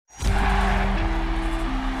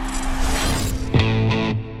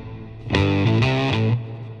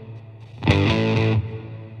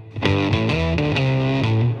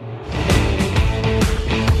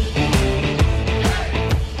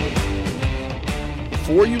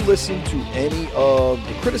before you listen to any of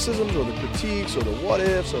the criticisms or the critiques or the what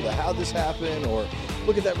ifs or the how this happened or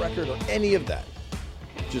look at that record or any of that,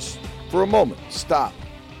 just for a moment, stop.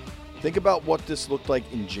 Think about what this looked like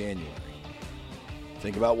in January.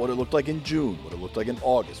 Think about what it looked like in June, what it looked like in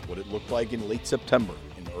August, what it looked like in late September,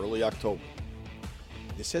 in early October.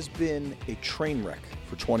 This has been a train wreck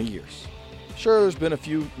for 20 years. Sure, there's been a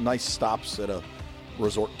few nice stops at a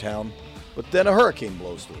resort town, but then a hurricane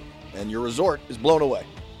blows through, and your resort is blown away.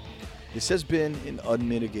 This has been an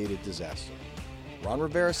unmitigated disaster. Ron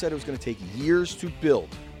Rivera said it was going to take years to build.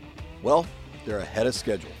 Well, they're ahead of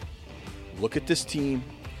schedule. Look at this team.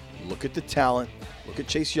 Look at the talent. Look at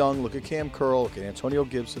Chase Young. Look at Cam Curl. Look at Antonio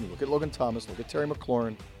Gibson. Look at Logan Thomas. Look at Terry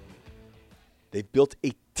McLaurin. They built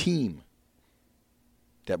a team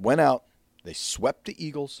that went out. They swept the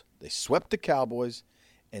Eagles. They swept the Cowboys.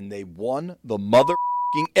 And they won the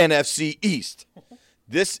motherfucking NFC East.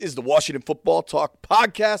 This is the Washington Football Talk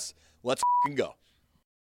podcast. Let's go.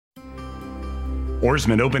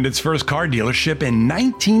 Ourisman opened its first car dealership in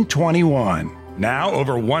 1921. Now,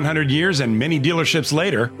 over 100 years and many dealerships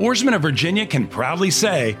later, Ourisman of Virginia can proudly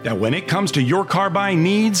say that when it comes to your car buying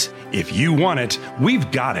needs, if you want it, we've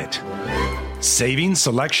got it. Savings,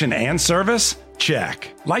 selection, and service?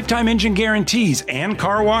 Check. Lifetime engine guarantees and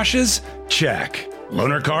car washes? Check.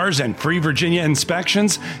 Loaner cars and free Virginia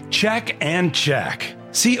inspections? Check and check.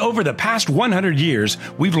 See, over the past 100 years,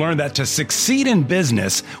 we've learned that to succeed in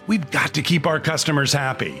business, we've got to keep our customers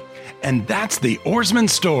happy. And that's the Ourisman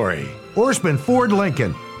story. Ourisman Ford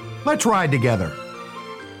Lincoln. Let's ride together.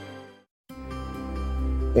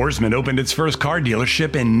 Ourisman opened its first car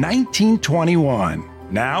dealership in 1921.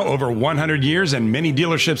 Now, over 100 years and many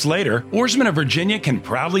dealerships later, Ourisman of Virginia can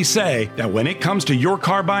proudly say that when it comes to your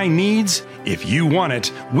car buying needs, if you want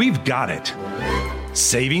it, we've got it.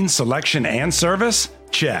 Savings, selection, and service?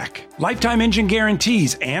 Check. Lifetime engine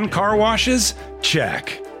guarantees and car washes?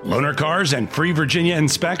 Check. Loaner cars and free Virginia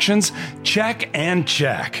inspections? Check and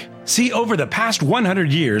check. See, over the past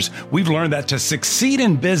 100 years, we've learned that to succeed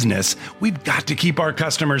in business, we've got to keep our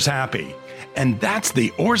customers happy. And that's the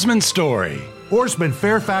Ourisman story. Ourisman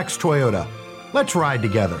Fairfax Toyota. Let's ride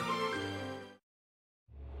together.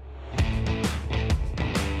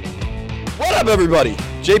 What up, everybody?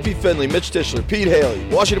 JP Finley, Mitch Tischler, Pete Haley,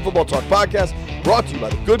 Washington Football Talk podcast, brought to you by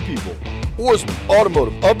the good people, Ourisman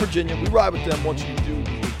Automotive of Virginia. We ride with them, want you to do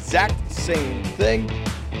the exact same thing.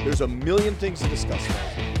 There's a million things to discuss,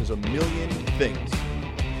 guys. There's a million things.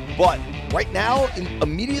 But right now,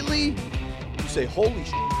 immediately, you say, holy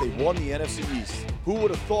shit, they won the NFC East. Who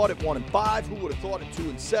would have thought at 1-5? Who would have thought at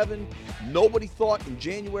 2-7? Nobody thought in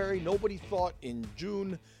January. Nobody thought in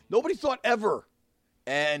June. Nobody thought ever.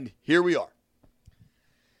 And here we are.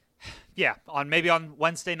 Yeah, maybe on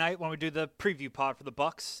Wednesday night when we do the preview pod for the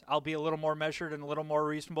Bucs, I'll be a little more measured and a little more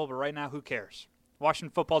reasonable, but right now, who cares?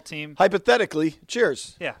 Washington football team. Hypothetically,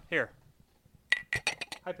 cheers. Yeah, here.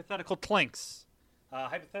 Hypothetical tlinks.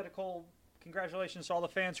 Hypothetical congratulations to all the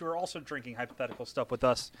fans who are also drinking hypothetical stuff with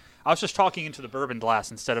us. I was just talking into the bourbon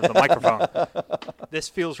glass instead of the microphone. This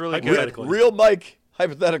feels really good. Real Mike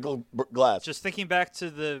hypothetical glass. Just thinking back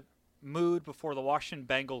to the mood before the Washington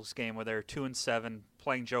Bengals game where they're 2-7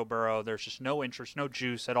 playing Joe Burrow. There's just no interest, no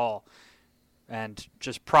juice at all. And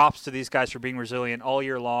just props to these guys for being resilient all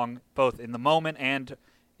year long, both in the moment and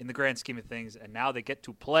in the grand scheme of things. And now they get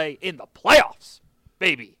to play in the playoffs,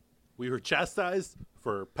 baby. We were chastised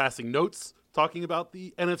for passing notes talking about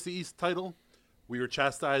the NFC East title. We were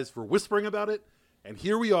chastised for whispering about it. And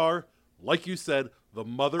here we are, like you said, the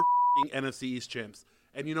mother-f***ing NFC East champs.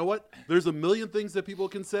 And you know what? There's a million things that people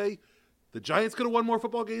can say. The Giants could have won more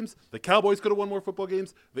football games. The Cowboys could have won more football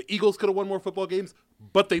games. The Eagles could have won more football games,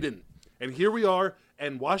 but they didn't. And here we are.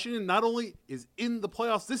 And Washington not only is in the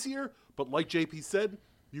playoffs this year, but like JP said,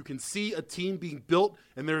 you can see a team being built,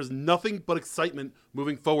 and there is nothing but excitement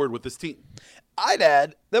moving forward with this team. I'd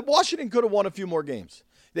add that Washington could have won a few more games.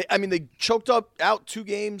 They choked out 2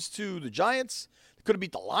 games to the Giants. They could have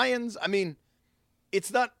beat the Lions. I mean,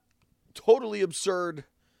 it's not totally absurd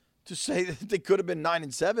to say that they could have been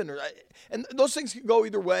 9-7, and those things can go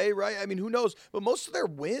either way, right? I mean, who knows? But most of their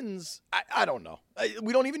wins, I don't know.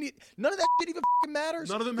 We don't even need none of that shit even fucking matters.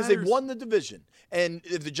 None of them matters because they won the division. And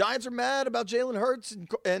if the Giants are mad about Jalen Hurts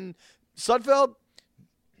and Sudfeld,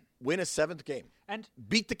 win a 7th game and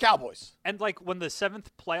beat the Cowboys. And like when the 7th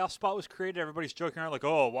playoff spot was created, everybody's joking around like,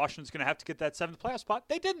 "Oh, Washington's going to have to get that 7th playoff spot."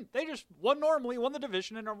 They didn't. They just won normally, won the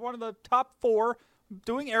division, and are one of the top 4.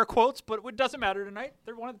 doing air quotes, but it doesn't matter tonight.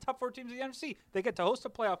 They're one of the top 4 teams in the NFC. They get to host a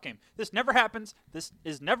playoff game. This never happens. This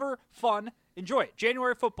is never fun. Enjoy it.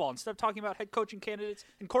 January football. Instead of talking about head coaching candidates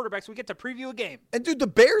and quarterbacks, we get to preview a game. And dude, the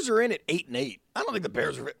Bears are in at 8-8. I don't think the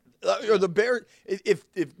Bears are. Or the Bears. If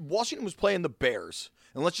Washington was playing the Bears,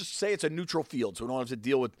 and let's just say it's a neutral field, so we don't have to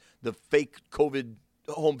deal with the fake COVID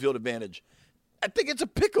home field advantage, I think it's a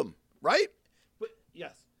pick 'em, right? But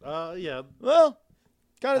yes, yeah, Well,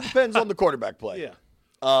 kind of depends on the quarterback play. yeah.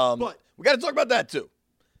 But we got to talk about that too.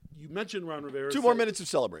 You mentioned Ron Rivera. 2 more minutes of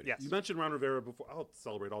celebrating. Yes. You mentioned Ron Rivera before. I'll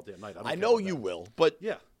celebrate all damn night. I know you will, but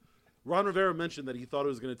Yeah. Ron Rivera mentioned that he thought it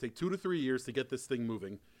was going to take 2 to 3 years to get this thing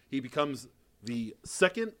moving. He becomes the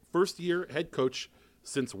second first-year head coach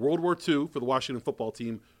since World War II for the Washington football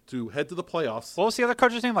team to head to the playoffs. What was the other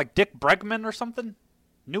coach's name? Like Dick Bregman or something?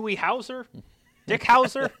 Newey Hauser? Dick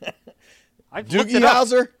Hauser? I've looked Doogie it up.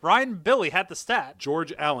 Hauser? Ryan Billy had the stat.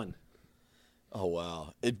 George Allen. oh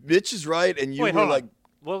wow, Mitch is right, and you Wait, were hold like, on.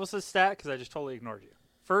 What was the stat? Because I just totally ignored you.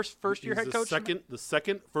 First-year He's head coach? the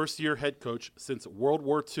second first-year head coach since World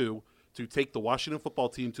War II to take the Washington football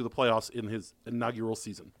team to the playoffs in his inaugural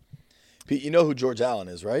season. Pete, you know who George Allen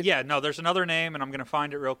is, right? Yeah, no, there's another name, and I'm going to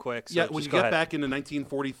find it real quick. So Yeah, just when you go get ahead. back into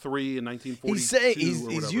 1943 and 1942, He's saying or he's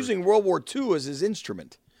whatever. using World War II as his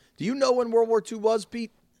instrument. Do you know when World War II was,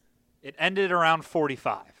 Pete? It ended around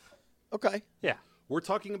 45. Okay, Yeah. We're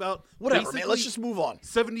talking about whatever, man. basically Let's just move on.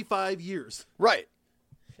 75 years. Right.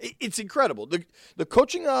 It's incredible. The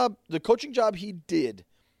coaching job he did.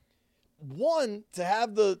 One, to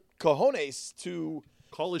have the cojones to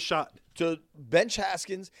Call his shot. bench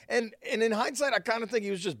Haskins, and in hindsight, I kind of think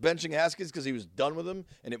he was just benching Haskins because he was done with him,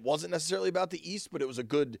 and it wasn't necessarily about the East, but it was a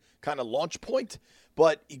good kind of launch point.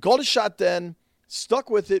 But he called a shot then, stuck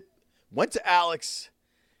with it, went to Alex,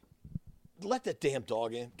 let that damn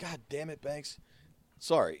dog in. God damn it, Banks.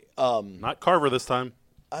 Sorry. Not Carver this time.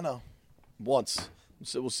 I know. Once.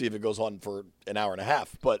 So we'll see if it goes on for an hour and a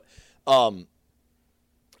half. But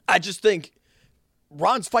I just think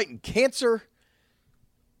Ron's fighting cancer.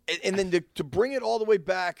 And then to bring it all the way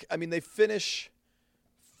back, I mean, they finish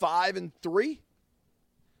 5-3.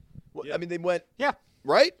 Yeah. I mean, they went, Yeah.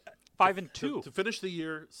 right? 5-2. To finish the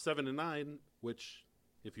year 7-9, which,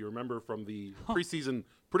 if you remember from the preseason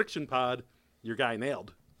prediction pod, your guy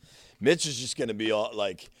nailed. Mitch is just going to be all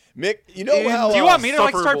like, Mick, you know how. Do you want me to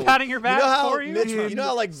start sufferable. patting your back You know how for you? Mitch, you know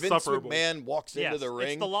how like Vince Insufferable. McMahon walks into Yes, the it's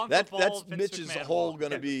ring? the long That's football Vince Mitch's McMahon whole walk.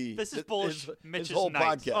 going to be. This is his- bullish. His Mitch's whole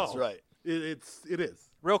night. podcast, Oh. right? It is.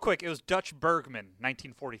 Real quick, it was Dutch Bergman,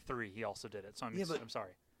 1943. He also did it. So Yeah, but- I'm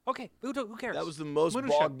sorry. Okay, who cares? That was the most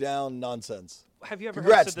Minutia. bogged down nonsense. Have you ever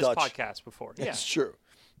Congrats, hosted this Dutch. podcast before? Yeah. It's true.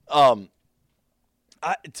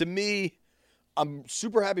 To me, I'm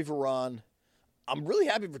super happy for Ron. I'm really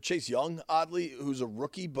happy for Chase Young, oddly, who's a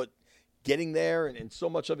rookie, but getting there and so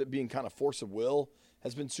much of it being kind of force of will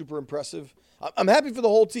has been super impressive. I'm happy for the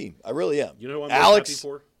whole team. I really am. You know who I'm Alex, most happy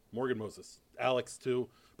for? Morgan Moses. Alex, too.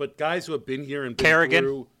 But guys who have been here and been Kerrigan.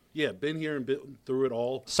 through. Yeah, been here and been through it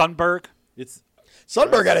all. Sundberg. It's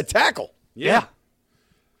Sundberg had a tackle. Yeah.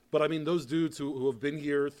 But I mean, those dudes who have been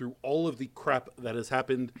here through all of the crap that has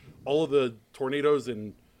happened, all of the tornadoes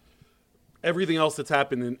and everything else that's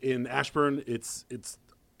happened in Ashburn, it's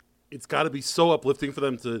got to be so uplifting for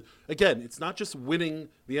them to. Again, it's not just winning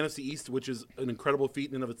the NFC East, which is an incredible feat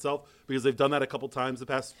in and of itself, because they've done that a couple times the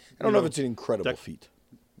past. I don't know if it's an incredible feat.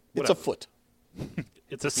 It's a Whatever. foot.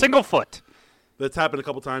 It's a single foot. That's happened a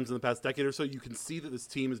couple times in the past decade or so. You can see that this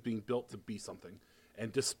team is being built to be something.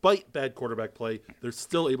 And despite bad quarterback play, they're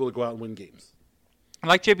still able to go out and win games. And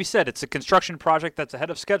like JB said, it's a construction project that's ahead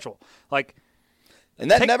of schedule. Like, And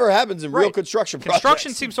that never happens in real right. construction Construction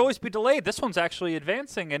projects. seems to always be delayed. This one's actually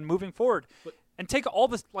advancing and moving forward. And take all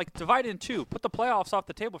this, like, divide it in two. Put the playoffs off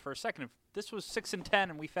the table for a second. If this was 6-10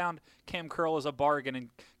 and we found Cam Curl as a bargain and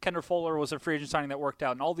Kendra Fuller was a free agent signing that worked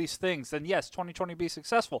out and all these things, then yes, 2020 be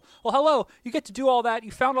successful. Well, hello, you get to do all that. You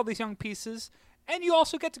found all these young pieces. And you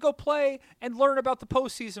also get to go play and learn about the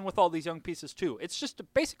postseason with all these young pieces, too. It's just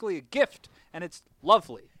basically a gift, and it's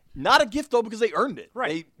lovely. Not a gift, though, because they earned it.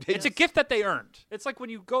 Right. They It's a gift that they earned. It's like when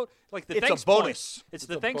you go, like the It's a thanks bonus. points. It's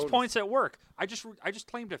the a thanks bonus. points at work. I just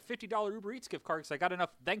claimed a $50 Uber Eats gift card because I got enough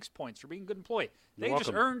thanks points for being a good employee. They You're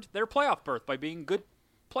just welcome. earned their playoff berth by being good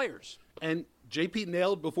players. And JP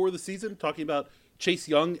nailed before the season, talking about Chase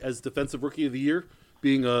Young as Defensive Rookie of the Year,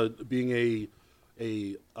 being a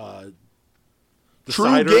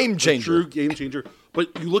decider, game changer. True game changer. But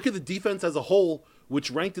you look at the defense as a whole,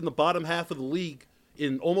 which ranked in the bottom half of the league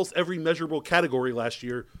in almost every measurable category last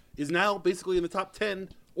year, is now basically in the top 10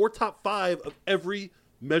 or top 5 of every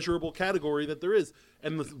measurable category that there is.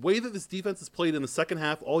 And the way that this defense has played in the second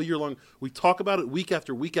half all year long, we talk about it week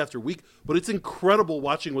after week after week, but it's incredible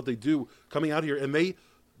watching what they do coming out here. And they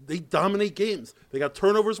dominate games. They got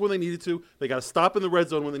turnovers when they needed to. They got a stop in the red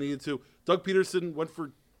zone when they needed to. Doug Peterson went for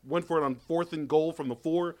it on 4th and goal from the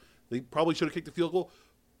 4. They probably should have kicked the field goal.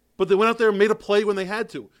 But they went out there and made a play when they had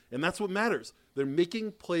to. And that's what matters. They're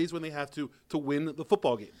making plays when they have to win the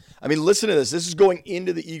football game. I mean, listen to this. This is going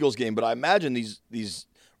into the Eagles game, but I imagine these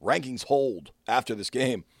rankings hold after this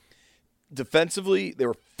game. Defensively, they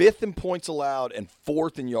were 5th in points allowed and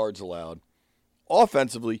 4th in yards allowed.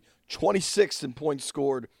 Offensively, 26th in points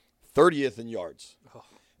scored, 30th in yards. Oh.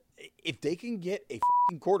 If they can get a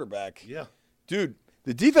fucking quarterback, dude,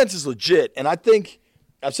 the defense is legit. And I think,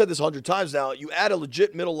 I've said this 100 times now, you add a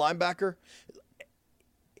legit middle linebacker,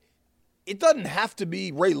 it doesn't have to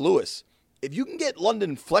be Ray Lewis. If you can get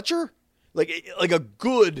London Fletcher, like a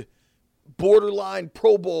good borderline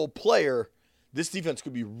Pro Bowl player, this defense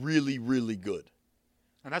could be really, really good.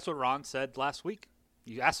 And that's what Ron said last week.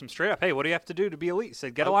 You asked him straight up, hey, what do you have to do to be elite? He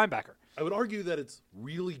said, get a linebacker. I would argue that it's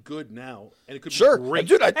really good now, and it could be great.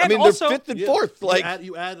 Dude, I mean, also, they're 5th and 4th. Like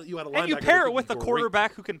you add a linebacker. And you pair it with a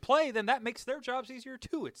quarterback who can play, then that makes their jobs easier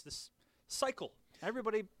too. It's this cycle.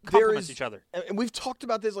 Everybody complements each other. And we've talked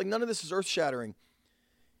about this. Like, none of this is earth-shattering.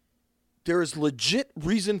 There is legit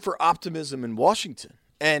reason for optimism in Washington.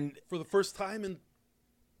 And for the first time in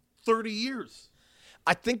 30 years.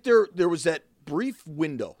 I think there was that brief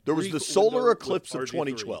window. There was the solar eclipse of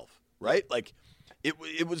 2012, right? Like,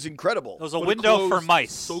 it was incredible. It was a window for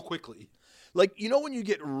mice. So quickly. Like, you know when you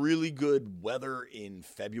get really good weather in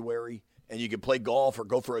February and you can play golf or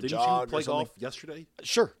go for a jog Didn't you play or something? golf yesterday?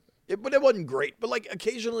 Sure. But it wasn't great. But, like,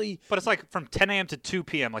 occasionally. But it's like from 10 a.m. to 2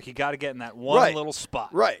 p.m. Like, you got to get in that one little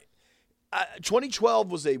spot. Right. 2012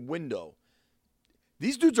 was a window.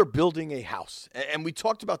 These dudes are building a house. And we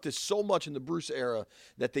talked about this so much in the Bruce era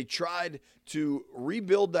that they tried to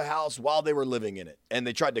rebuild the house while they were living in it. And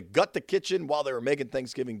they tried to gut the kitchen while they were making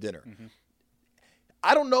Thanksgiving dinner. Mm-hmm.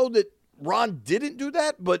 I don't know that Ron didn't do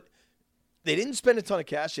that, but they didn't spend a ton of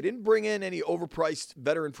cash. They didn't bring in any overpriced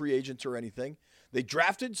veteran free agents or anything. They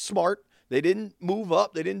drafted smart. They didn't move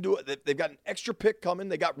up. They didn't do it. They've got an extra pick coming.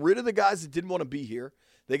 They got rid of the guys that didn't want to be here.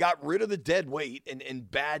 They got rid of the dead weight and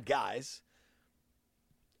bad guys.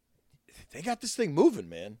 They got this thing moving,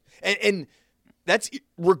 man. And that's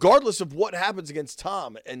regardless of what happens against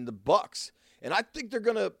Tom and the Bucs. And I think they're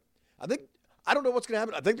going to – I don't know what's going to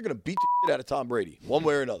happen. I think they're going to beat the shit out of Tom Brady one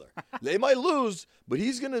way or another. They might lose, but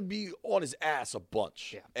he's going to be on his ass a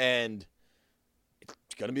bunch. Yeah. And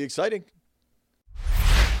it's going to be exciting.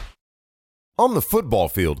 On the football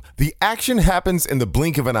field, the action happens in the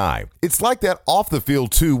blink of an eye. It's like that off the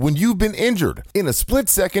field, too, when you've been injured. In a split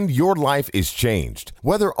second, your life is changed.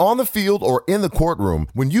 Whether on the field or in the courtroom,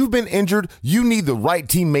 when you've been injured, you need the right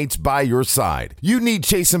teammates by your side. You need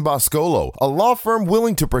Chase and Boscolo, a law firm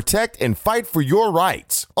willing to protect and fight for your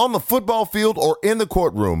rights. On the football field or in the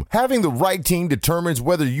courtroom, having the right team determines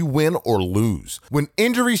whether you win or lose. When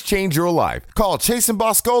injuries change your life, call Chase and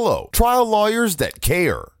Boscolo, trial lawyers that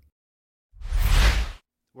care.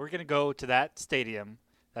 We're going to go to that stadium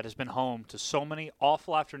that has been home to so many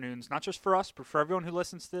awful afternoons, not just for us, but for everyone who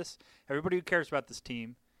listens to this, everybody who cares about this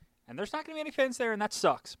team. And there's not going to be any fans there, and that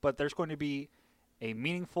sucks. But there's going to be a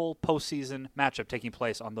meaningful postseason matchup taking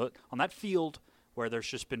place on that field where there's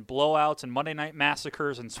just been blowouts and Monday night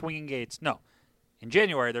massacres and swinging gates. No. In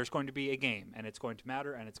January, there's going to be a game, and it's going to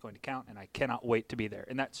matter, and it's going to count, and I cannot wait to be there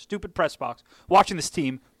in that stupid press box watching this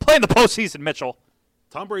team play in the postseason, Mitchell.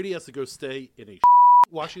 Tom Brady has to go stay in a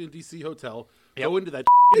Washington, D.C. hotel, go into that.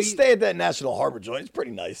 They stay at that National Harbor joint. It's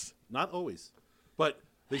pretty nice. Not always. But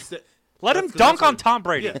they sit. Let him dunk on Tom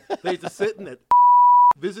Brady. Yeah, they have to sit in that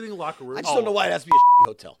visiting locker room. I just don't know why it has to be a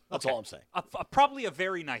hotel. That's all I'm saying. Probably a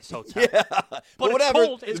very nice hotel. Yeah. But whatever.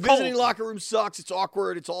 Cold. The visiting locker room sucks. It's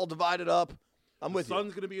awkward. It's all divided up. I'm with you. The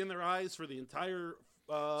sun's going to be in their eyes for the entire...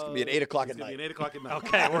 it's going to be at 8 o'clock at night. It's going to be at 8 o'clock at night.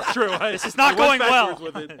 Okay, we're true. This is not going well.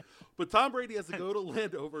 With it. But Tom Brady has to go to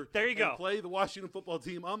Landover and play the Washington football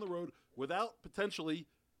team on the road without potentially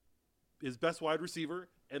his best wide receiver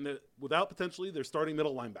and without potentially their starting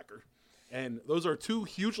middle linebacker. And those are two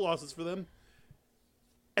huge losses for them.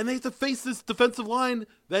 And they have to face this defensive line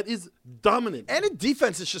that is dominant. And a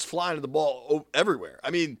defense that's just flying the ball everywhere. I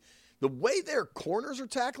mean, the way their corners are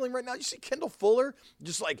tackling right now, you see Kendall Fuller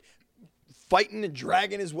just like fighting and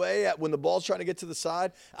dragging his way when the ball's trying to get to the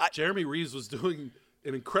side. Jeremy Reeves was doing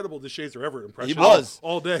an incredible Deshazor Everett impression. He was.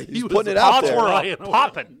 All day. He was putting it out there.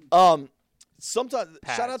 Popping. Sometimes,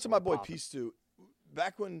 shout out to my boy P. Stu.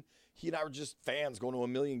 Back when he and I were just fans going to a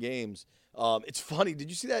million games. It's funny. Did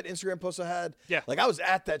you see that Instagram post I had? Yeah. Like I was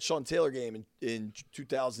at that Sean Taylor game in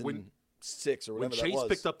 2006 or When whatever that Chase was.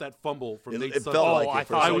 picked up that fumble from It- Nate it Sudfeld, felt like it I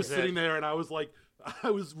for thought a I second. was sitting there and I was like,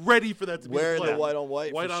 I was ready for that to be Wearing the the play. white on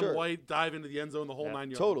white, white for on sure. white, dive into the end zone, the whole 9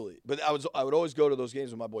 yards. Totally. But I would always go to those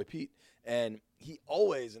games with my boy Pete, and he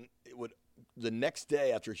always, and it would, the next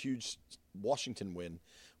day after a huge Washington win,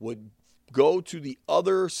 would go to the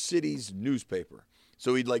other city's newspaper.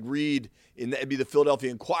 So he'd like read, it'd be the Philadelphia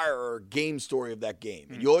Inquirer game story of that game.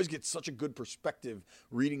 And you always get such a good perspective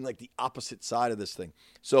reading like the opposite side of this thing.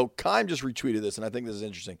 So Keim just retweeted this, and I think this is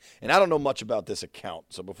interesting. And I don't know much about this account,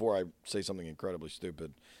 so before I say something incredibly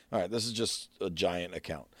stupid, all right, this is just a Giant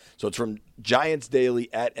account. So it's from Giants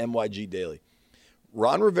Daily at MYG Daily.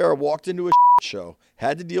 Ron Rivera walked into a show,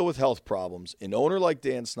 had to deal with health problems, an owner like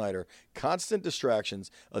Dan Snyder, constant distractions,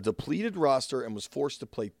 a depleted roster, and was forced to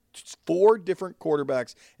play 4 different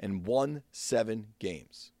quarterbacks and won 7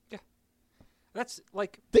 games. That's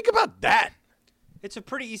like, Think about that. it's a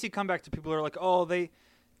pretty easy comeback to people who are like, oh, they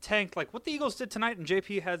tanked. Like what the Eagles did tonight, and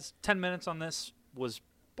JP has 10 minutes on this, was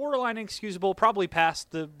borderline inexcusable, probably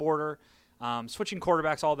past the border. Switching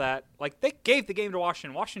quarterbacks, all that. Like, they gave the game to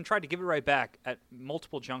Washington. Washington tried to give it right back at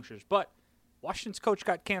multiple junctures. But Washington's coach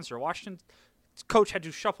got cancer. Washington's coach had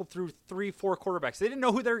to shuffle through 3-4 quarterbacks. They didn't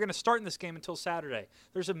know who they were going to start in this game until Saturday.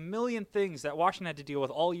 There's a million things that Washington had to deal with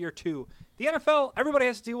all year, too. The NFL, everybody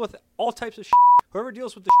has to deal with all types of shit. Whoever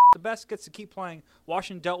deals with the best gets to keep playing.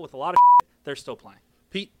 Washington dealt with a lot of shit. They're still playing.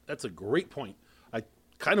 Pete, that's a great point. I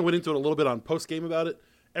kind of went into it a little bit on post-game about it.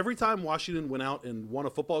 Every time Washington went out and won a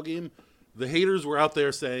football game, the haters were out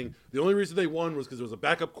there saying the only reason they won was because there was a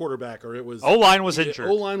backup quarterback or it was O-line was injured.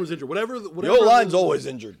 O-line was injured. Whatever The O-line's always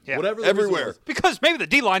injured. Yeah. Whatever the reason Everywhere. was. Because maybe the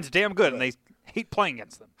D-line's damn good, and they hate playing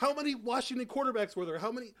against them. How many Washington quarterbacks were there? How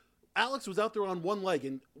many? Alex was out there on one leg,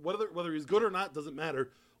 and whether he's good or not doesn't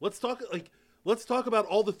matter. Let's talk about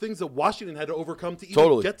all the things that Washington had to overcome to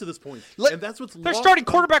even get to this point. And that's what's Their lost starting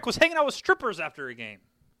on- quarterback was hanging out with strippers after a game.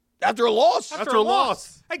 After a loss? After a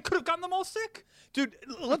loss. I could have gotten them all sick. Dude,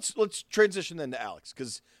 let's transition then to Alex,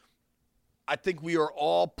 because I think we are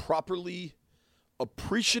all properly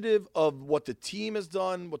appreciative of what the team has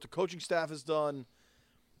done, what the coaching staff has done.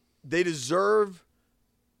 They deserve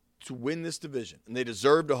to win this division, and they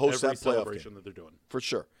deserve to host Every that playoff celebration game, that they're doing. for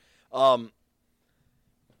sure.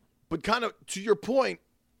 But kind of to your point,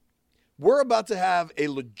 we're about to have a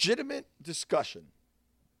legitimate discussion.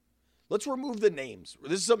 Let's remove the names.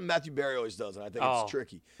 This is something Matthew Berry always does, and I think Oh, it's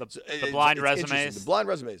tricky. the It's blind interesting. resumes. The blind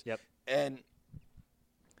resumes. Yep. And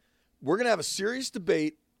we're going to have a serious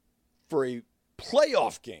debate for a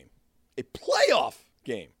playoff game. A playoff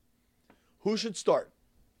game. Who should start?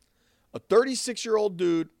 A 36-year-old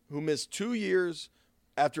dude who missed 2 years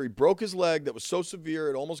after he broke his leg that was so severe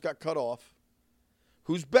it almost got cut off,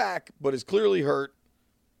 who's back but is clearly hurt,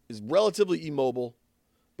 is relatively immobile,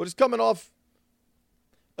 but is coming off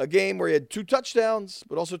a game where he had 2 touchdowns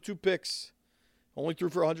but also 2 picks, only threw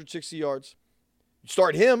for 160 yards. You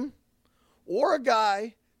start him, or a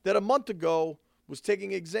guy that a month ago was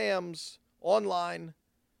taking exams online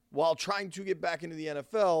while trying to get back into the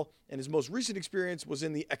NFL, and his most recent experience was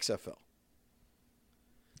in the XFL.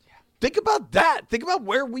 Yeah. Think about that. Think about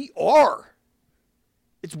where we are.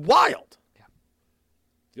 It's wild.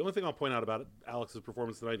 The only thing I'll point out about Alex's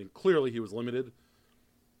performance tonight, and clearly he was limited,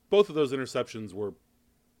 both of those interceptions were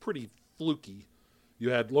pretty fluky. You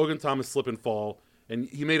had Logan Thomas slip and fall, and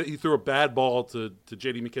he threw a bad ball to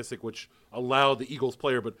J.D. McKissick, which allowed the Eagles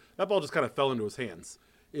player, but that ball just kind of fell into his hands.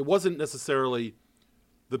 It wasn't necessarily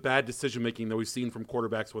the bad decision-making that we've seen from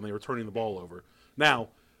quarterbacks when they were turning the ball over. Now,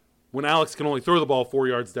 when Alex can only throw the ball 4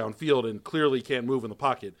 yards downfield and clearly can't move in the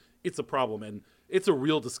pocket, it's a problem, and it's a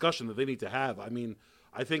real discussion that they need to have. I mean,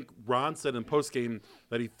 I think Ron said in postgame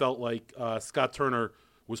that he felt like Scott Turner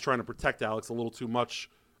was trying to protect Alex a little too much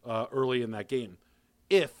early in that game.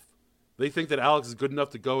 If they think that Alex is good enough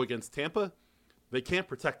to go against Tampa, they can't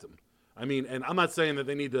protect him. I mean, and I'm not saying that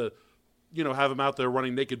they need to, have him out there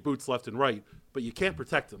running naked boots left and right, but you can't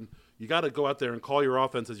protect him. You got to go out there and call your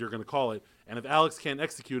offense as you're going to call it. And if Alex can't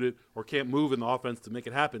execute it or can't move in the offense to make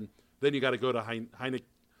it happen, then you got to go to Heineke.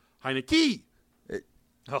 Heineke.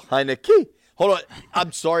 Hold on.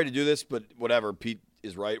 I'm sorry to do this, but whatever. Pete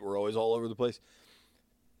is right. We're always all over the place.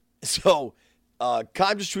 So,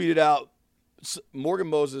 Keim just tweeted out, Morgan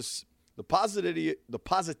Moses, the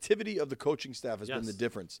positivity of the coaching staff has been the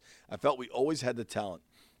difference. I felt we always had the talent.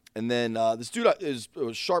 And then this dude is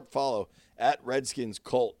a sharp follow at Redskins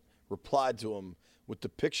Cult replied to him with the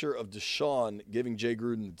picture of Deshaun giving Jay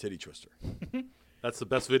Gruden the titty twister. That's the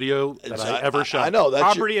best video that I ever shot. I know. That's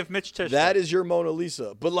Property of Mitch Tischler. That is your Mona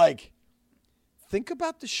Lisa. But, like, think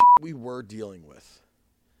about the shit we were dealing with.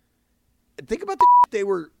 Think about the shit they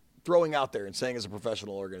were throwing out there and saying as a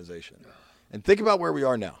professional organization. And think about where we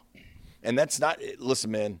are now. And that's not –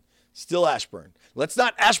 listen, man, still Ashburn. Let's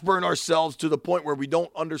not Ashburn ourselves to the point where we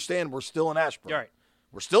don't understand we're still in Ashburn. You're right.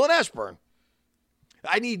 We're still in Ashburn.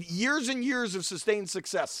 I need years and years of sustained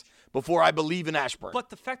success before I believe in Ashburn. But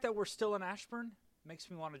the fact that we're still in Ashburn makes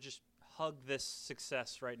me want to just hug this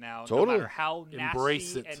success right now, Totally. no matter how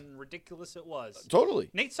Embrace nasty it. and ridiculous it was. Totally.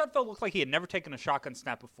 Nate Sudfeld looked like he had never taken a shotgun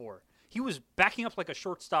snap before. He was backing up like a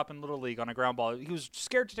shortstop in Little League on a ground ball. He was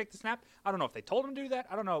scared to take the snap. I don't know if they told him to do that.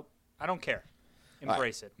 I don't know. I don't care.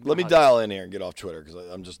 Embrace it. Let me dial in here and get off Twitter because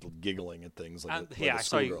I'm just giggling at things like Yeah, a I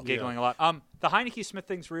saw you schoolgirl. giggling a lot. The Heineke Smith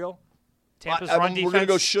thing's real. Tampa's We're run defense. going to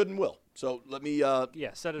go should and will. So let me set it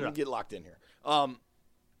let me up. get locked in here.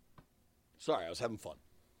 Sorry, I was having fun.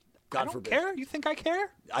 God I don't forbid. care. You think I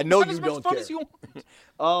care? I know Have you as much don't fun care. As you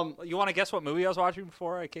want. You want to guess what movie I was watching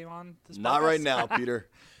before I came on this Not podcast? right now, Peter.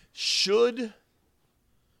 Should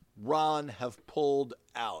Ron have pulled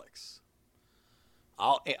Alex?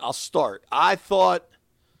 I'll start. I thought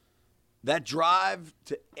that drive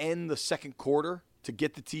to end the second quarter to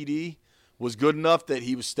get the TD was good enough that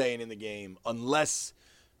he was staying in the game unless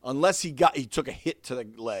he took a hit to the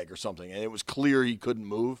leg or something and it was clear he couldn't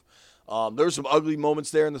move. There were some ugly moments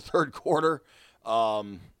there in the third quarter.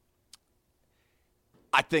 I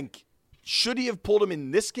think, should he have pulled him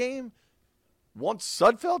in this game once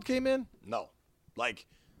Sudfeld came in? No. Like,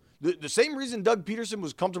 the same reason Doug Peterson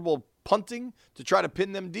was comfortable punting to try to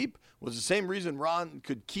pin them deep was the same reason Ron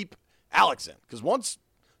could keep Alex in. Because once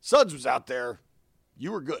Suds was out there,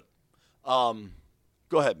 you were good. Go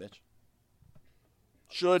ahead, Mitch.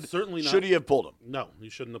 Certainly not. Should he have pulled him? No, you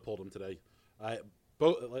shouldn't have pulled him today.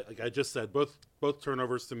 Like I just said, both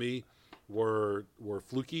turnovers to me were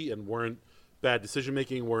fluky and weren't bad decision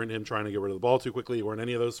making. Weren't him trying to get rid of the ball too quickly. Weren't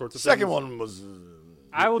any of those sorts of Second things. one was.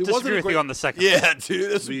 I will It wasn't disagree a with great- you on the second. Yeah,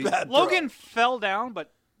 dude, this was bad. Logan fell down,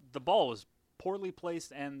 but the ball was poorly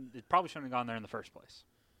placed, and it probably shouldn't have gone there in the first place.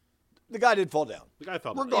 The guy did fall down. The guy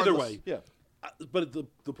fell down. Regardless, Either way, yeah. But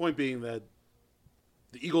the point being that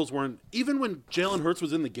the Eagles weren't, even when Jalen Hurts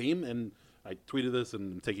was in the game, and I tweeted this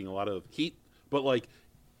and I'm taking a lot of heat, but like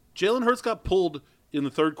Jalen Hurts got pulled in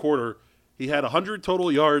the third quarter. He had 100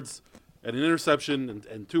 total yards and an interception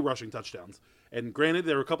and 2 rushing touchdowns. And granted,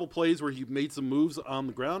 there were a couple plays where he made some moves on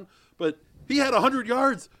the ground, but he had 100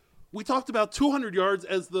 yards. We talked about 200 yards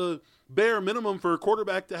as the bare minimum for a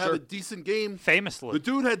quarterback to have a decent game. Famously. The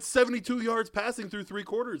dude had 72 yards passing through 3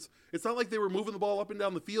 quarters. It's not like they were moving the ball up and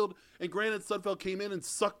down the field. And granted, Sudfeld came in and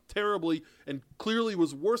sucked terribly and clearly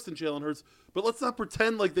was worse than Jalen Hurts. But let's not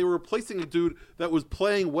pretend like they were replacing a dude that was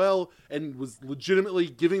playing well and was legitimately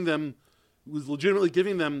giving them,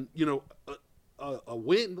 you know, a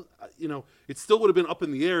win. You know, it still would have been up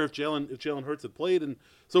in the air if Jalen Hurts had played. And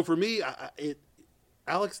so for me,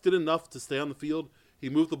 Alex did enough to stay on the field. He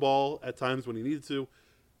moved the ball at times when he needed to.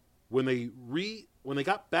 When they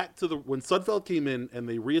got back to when Sudfeld came in and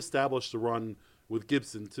they reestablished the run with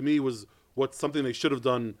Gibson, to me was something they should have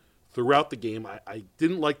done throughout the game. I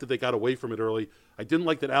didn't like that they got away from it early. I didn't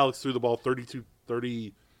like that Alex threw the ball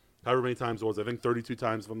 30, however many times it was. I think 32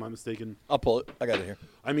 times, if I'm not mistaken. I'll pull it. I got it here.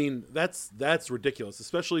 I mean, that's ridiculous,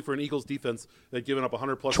 especially for an Eagles defense that had given up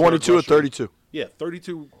 100-plus 22 of 32. Yeah,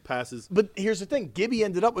 32 passes. But here's the thing. Gibby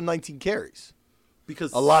ended up with 19 carries.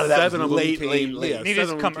 Because A lot of that 7 was of them late, came, late. yeah, Needed 7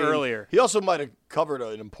 to of come them came- earlier. He also might have covered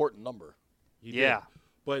an important number. He did. Yeah.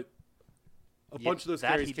 But a bunch of those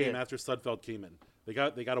that carries he came did. after Sudfeld came in. They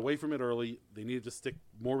got away from it early. They needed to stick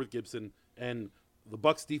more with Gibson. And the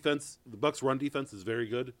Bucs run defense is very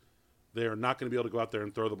good. They are not going to be able to go out there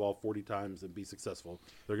and throw the ball 40 times and be successful.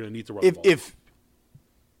 They're going to need to run the ball. If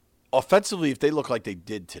offensively, if they look like they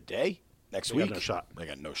did today, next They week, got no shot. They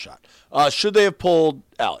got no shot. Should they have pulled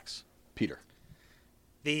Alex? Peter.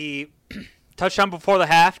 The touchdown before the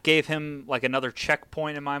half gave him like another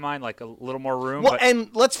checkpoint in my mind, like a little more room. Well, but,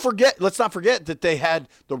 and let's not forget that they had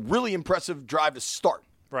the really impressive drive to start.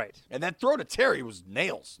 right. And that throw to Terry was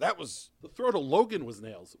nails. That was The throw to Logan was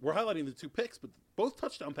nails. We're highlighting the 2 picks, but both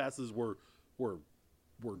touchdown passes were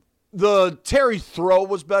the Terry throw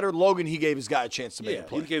was better. Logan, he gave his guy a chance to make a yeah.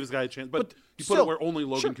 play. He gave his guy a chance, but he put still, it where only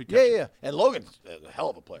Logan sure. could catch it. Yeah. And Logan's a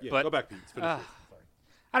hell of a player. Yeah, But- go back to finish this. Sorry.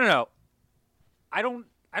 I don't know. I don't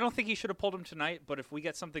think he should have pulled him tonight, but if we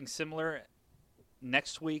get something similar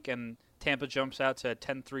next week and Tampa jumps out to a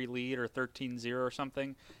 10-3 lead or 13-0 or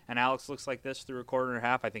something, and Alex looks like this through a quarter and a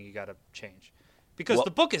half, I think you got to change. Because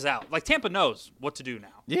the book is out. Like, Tampa knows what to do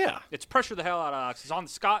now. Yeah. It's pressure the hell out of Alex. It's on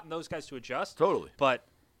Scott and those guys to adjust. Totally. But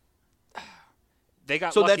they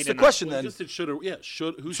got So lucky that's the tonight. question Well, then. just it should have. Yeah,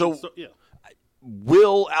 should who So- should start? Yeah.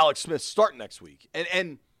 Will Alex Smith start next week?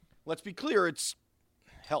 And let's be clear, it's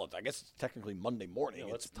hell. I guess it's technically Monday morning.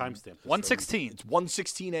 Let's It's timestamp. 1:16. It's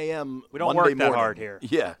 1:16 a.m. We don't Monday work that morning. hard here.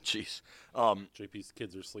 Yeah, jeez. JP's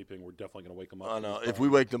kids are sleeping. We're definitely gonna wake them up. I know. If we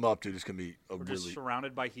wake them up, dude, it's gonna be a We're really, just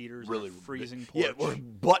surrounded by heaters. really Freezing porch. Yeah, we're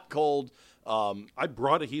butt cold. I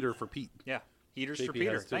brought a heater for Pete. Yeah. Heaters JP for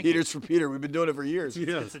Peter. has to. Thank you. Heaters for Peter. We've been doing it for years.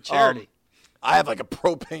 Yeah. It's a charity. I have like a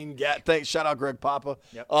propane gas. Thanks. Shout out Greg Papa.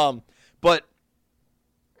 Yep. But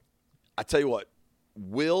I tell you what,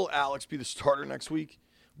 will Alex be the starter next week?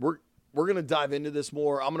 We're gonna dive into this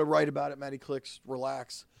more. I'm gonna write about it. Matty Clicks,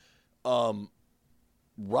 relax.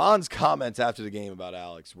 Ron's comments after the game about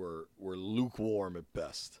Alex were lukewarm at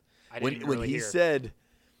best. I didn't when really he hear. said,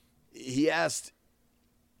 he asked,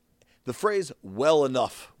 the phrase "well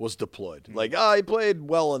enough" was deployed. Like, he played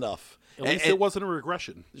well enough. At least it wasn't a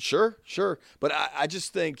regression. Sure. But I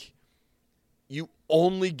just think you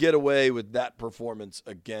only get away with that performance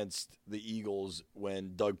against the Eagles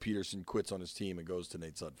when Doug Peterson quits on his team and goes to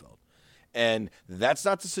Nate Sudfeld. And that's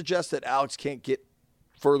not to suggest that Alex can't get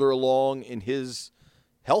further along in his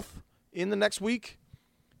health in the next week.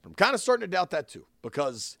 But I'm kind of starting to doubt that too,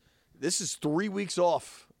 because this is 3 weeks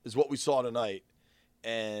off is what we saw tonight.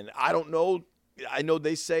 And I don't know. I know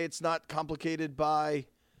they say it's not complicated by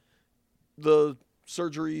the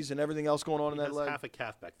surgeries and everything else going on in that That's leg. half a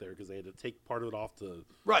calf back there because they had to take part of it off to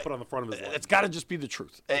Right. put on the front of his leg. It's got to just be the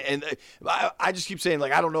truth. And I just keep saying,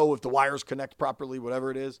 like, I don't know if the wires connect properly, whatever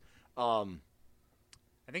it is.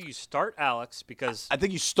 I think you start Alex because I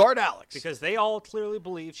think you start Alex. they all clearly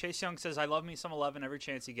believe Chase Young says, "I love me some 11 every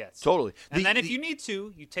chance he gets." Totally. And then if you need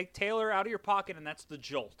to, you take Taylor out of your pocket, and that's the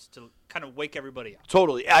jolt to kind of wake everybody up.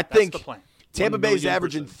 Totally. I think the plan. Tampa Bay's 1,000,000%.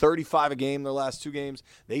 averaging 35 a game their last 2 games.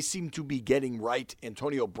 They seem to be getting right.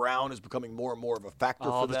 Antonio Brown is becoming more and more of a factor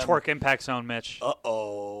Oh, for the them. twerk impact zone, Mitch.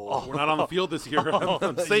 Uh-oh. We're not on the field this year.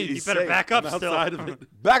 I'm safe. You you better safe. back up I'm still. outside of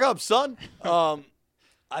it. Back up, son.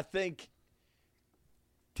 I think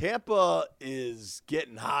Tampa is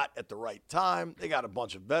getting hot at the right time. They got a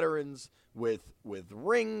bunch of veterans with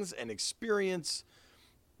rings and experience.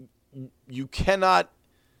 You cannot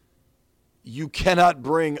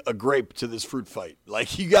bring a grape to this fruit fight.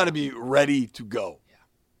 Like, you got to be ready to go.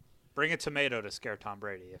 Bring a tomato to scare Tom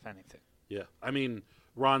Brady, if anything. Yeah. I mean,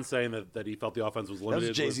 Ron saying that he felt the offense was That limited.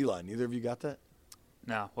 was a Jay-Z line. Neither of you got that?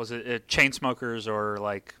 No, was it chain smokers or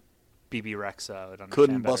like BB Rexa? I don't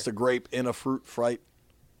Couldn't bust a grape in a fruit fight.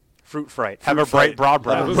 fruit fright. Have a Fright. bright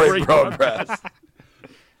broad Have a brow. bright broad breast.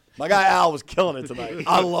 My guy Al was killing it tonight.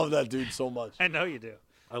 I love that dude so much. I know you do.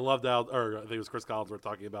 I loved I think it was Chris Collinsworth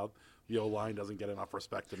talking about the O-line doesn't get enough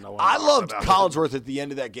respect. And no one I talks loved about it. Collinsworth at the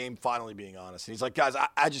end of that game finally being honest. And he's like, guys,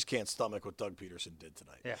 I just can't stomach what Doug Peterson did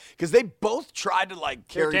tonight. Yeah. Because they both tried to, like,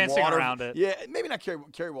 carry dancing water. around it. Yeah, maybe not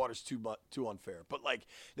carry water's too unfair. But, like,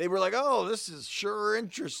 they were like, oh, this is sure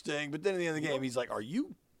interesting. But then at the end of the game, he's like, are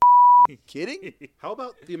you kidding? How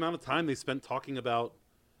about the amount of time they spent talking about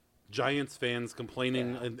Giants fans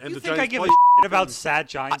complaining and You the think Giants I give a play- shit about sad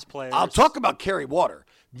Giants players? I'll talk about carry water.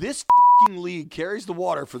 This league carries the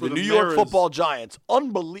water for the the New York Maras. Football Giants.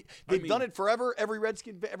 Unbelievable. They've mean- done it forever. Every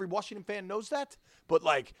Washington fan knows that. But,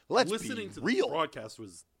 like, let's listening be to real. the broadcast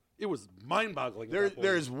was mind-boggling. at There, that point.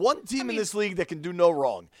 there is one team in this league that can do no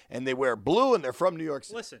wrong, and they wear blue, and they're from New York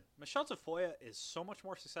City. Listen, Michelle Tafoya is so much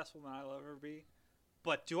more successful than I'll ever be.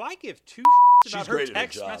 But do I give two She's about her great at her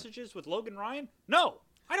text job. messages with Logan Ryan? No,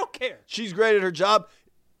 I don't care. She's great at her job.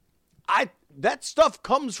 That stuff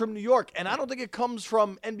comes from New York, and I don't think it comes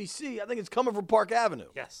from NBC. I think it's coming from Park Avenue.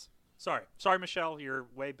 Yes. Sorry, Michelle. You're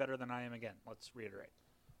way better than I am again. Let's reiterate.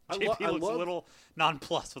 I JP looks love- a little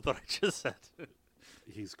nonplussed with what I just said.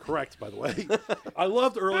 He's correct, by the way. I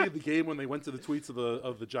loved early in the game when they went to the tweets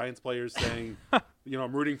of the Giants players saying,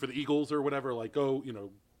 I'm rooting for the Eagles or whatever, like, go,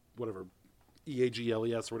 whatever,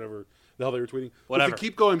 EAGLES or whatever the hell they were tweeting. Whatever. But to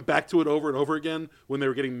keep going back to it over and over again when they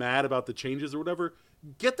were getting mad about the changes or whatever,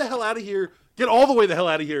 get the hell out of here. Get all the way the hell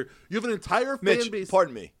out of here. You have an entire fan Mitch, base.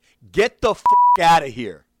 pardon me. Get the out of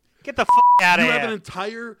here. Get the out of You here. have an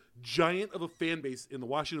entire giant of a fan base in the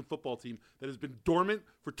Washington football team that has been dormant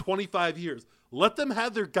for 25 years. Let them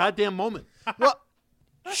have their goddamn moment. Well,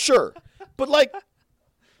 sure. But, like,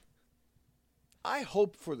 I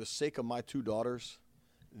hope for the sake of my 2 daughters,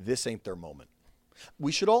 this ain't their moment.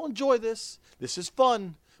 We should all enjoy this. This is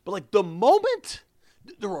fun. But, like, the moment,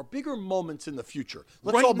 there are bigger moments in the future.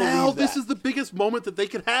 Let's all Right believe now, that. this is the biggest moment that they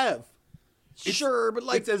could have. Sure, but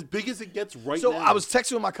like it's as big as it gets right so now. I was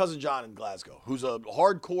texting with my cousin John in Glasgow, who's a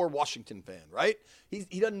hardcore Washington fan, right?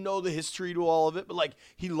 He doesn't know the history to all of it, but like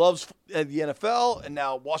he loves the NFL, and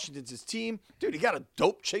now Washington's his team. Dude, he got a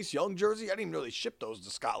dope Chase Young jersey. I didn't even know they shipped those to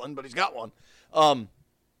Scotland, but he's got one. And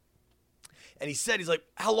he said, he's like,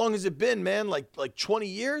 how long has it been, man? Like 20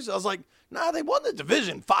 years? I was like, nah, they won the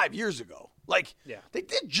division 5 years ago. Like, they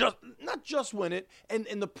did not just win it. And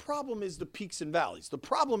the problem is the peaks and valleys. The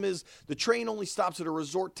problem is the train only stops at a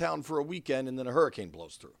resort town for a weekend and then a hurricane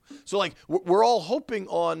blows through. So, like, we're all hoping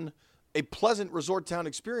on a pleasant resort town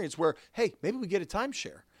experience where, hey, maybe we get a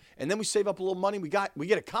timeshare. And then we save up a little money. We get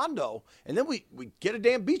a condo, and then we get a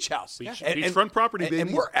damn beach house, beachfront property, baby.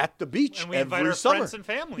 And we're at the beach And we every invite our summer. friends and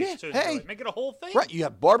families to enjoy it. Make it a whole thing. Right, you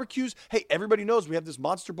have barbecues. Hey, everybody knows we have this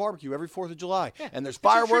monster barbecue every 4th of July, and there's a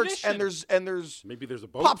fireworks, and tradition. there's Maybe there's a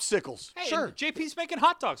boat. popsicles. Hey, sure, and JP's making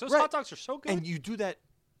hot dogs. Those hot dogs are so good. and you do that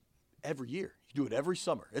every year. You do it every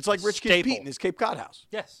summer. It's like Rich Kid Staple. Pete and his Cape Cod house.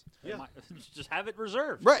 yes. Just have it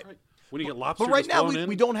reserved. Right. When you get lobster, But right just now thrown in.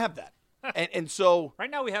 we don't have that, and so.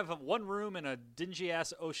 Right now we have one room in a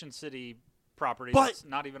dingy-ass Ocean City property But- that's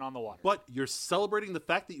not even on the water. But you're celebrating the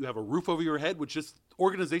fact that you have a roof over your head, which this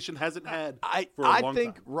organization hasn't had for a I long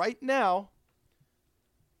think time. right now,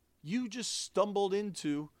 you just stumbled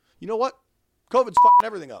into, you know what? COVID's fucking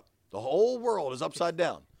everything up. The whole world is upside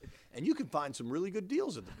down. And you can find some really good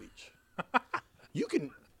deals at the beach. You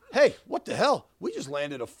can, hey, what the hell? We just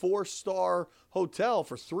landed a 4-star hotel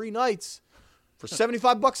for 3 nights for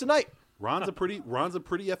 $75 a night. Ron's a pretty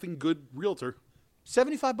effing good realtor.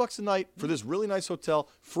 $75 a night for this really nice hotel,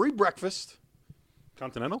 free breakfast.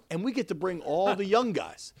 Continental? And we get to bring all the young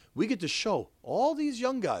guys. We get to show all these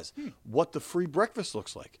young guys what the free breakfast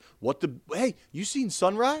looks like. Hey, you seen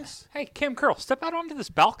sunrise? Hey, Kim Curl, step out onto this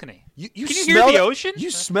balcony. You Can you smell hear the that- ocean? You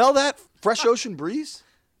smell that fresh ocean breeze?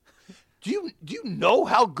 Do you know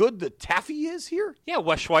how good the taffy is here? Yeah,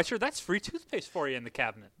 Wes Schweitzer, that's free toothpaste for you in the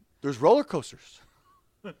cabinet. There's roller coasters.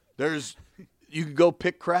 You can go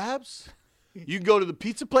pick crabs. You can go to the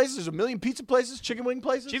pizza places. There's a million pizza places, chicken wing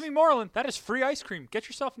places. Jimmy Moreland, that is free ice cream. Get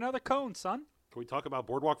yourself another cone, son. Can we talk about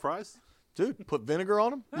boardwalk fries? Dude, put vinegar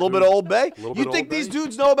on them. A little bit of Old Bay. Little bit You of think Old these Bay.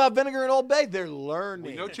 dudes know about vinegar and Old Bay? They're learning.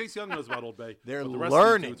 We know Chase Young knows about Old Bay. They're but the rest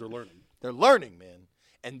learning. Of these dudes are learning. They're learning, man.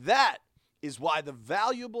 And that is why the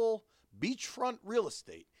valuable beachfront real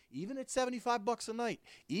estate, even at $75 a night,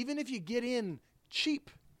 even if you get in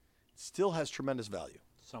cheap, still has tremendous value.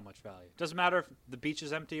 So much value. Doesn't matter if the beach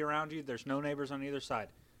is empty around you. There's no neighbors on either side.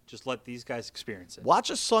 Just let these guys experience it. Watch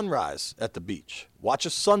a sunrise at the beach. Watch a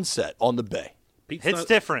sunset on the bay. Pete's It's not,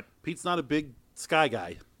 different. Pete's not a big sky guy.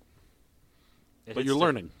 It But hits you're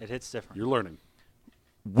learning. It hits different. You're learning.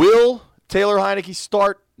 Will Taylor Heineke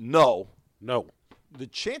start? No. No. The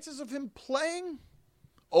chances of him playing?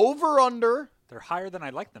 Over, under. They're higher than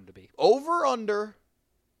I'd like them to be. Over, under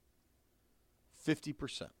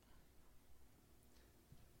 50%.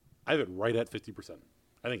 I have it right at 50%.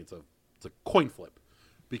 I think it's a coin flip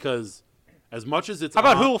because as much as it's How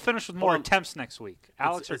about on- who will finish with more Hold on. attempts next week,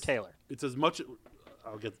 Alex or It's- Taylor? It's as much.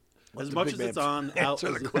 I'll get. Let As the much big as man it's on Alex.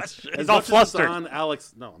 answer the question. As He's all much as it's flustered. on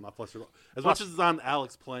Alex. No, I'm not flustered at all. As much as it's on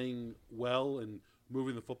Alex playing well and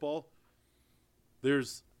moving the football,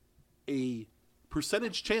 there's a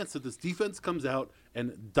percentage chance that this defense comes out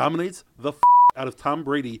and dominates the out of Tom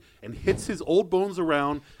Brady and hits his old bones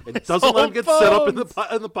around and doesn't let him old get set up in bones.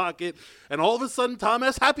 the pocket. And all of a sudden, Tom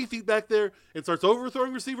has happy feet back there and starts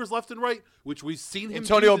overthrowing receivers left and right, which we've seen him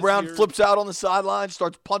do Antonio this Brown year. flips out on the sideline,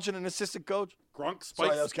 starts punching an assistant coach. Gronk Sorry,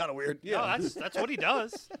 spikes. that was kind of weird. Yeah. No, that's what he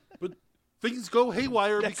does. But things go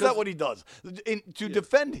haywire That's because not what he does. To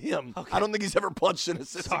defend him, I don't think he's ever punched an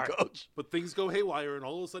assistant Sorry. coach. But things go haywire, and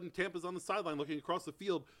all of a sudden Tampa's on the sideline looking across the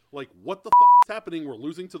field like, what the is happening? We're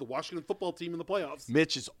losing to the Washington football team in the playoffs.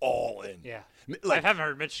 Mitch is all in. Yeah. Like- I haven't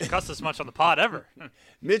heard Mitch cuss this much on the pod ever.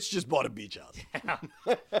 Mitch just bought a beach house.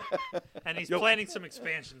 And he's planning some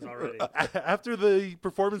expansions already. After the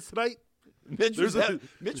performance tonight, Mitch, There's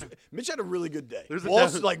Mitch had a really good day. There's a Wall,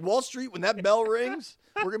 down- like Wall Street, when that bell rings,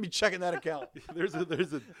 we're gonna be checking that account. there's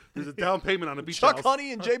a down payment on a beach Chuck house.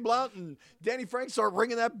 Honey and Jay Blount and Danny Frank start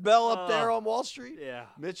ringing that bell up there on Wall Street. yeah.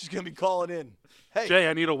 Mitch is gonna be calling in. Hey, Jay,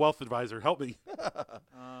 I need a wealth advisor. Help me.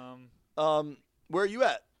 where are you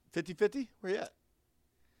at? 50-50? Where you at?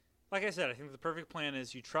 Like I said, I think the perfect plan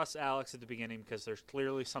is you trust Alex at the beginning because there's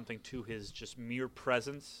clearly something to his just mere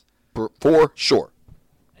presence. For sure.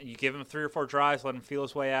 And you give him 3 or 4 drives, let him feel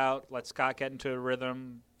his way out, let Scott get into a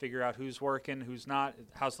rhythm, figure out who's working, who's not,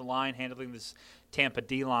 how's the line handling this Tampa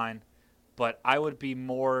D line. But I would be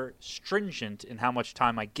more stringent in how much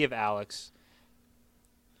time I give Alex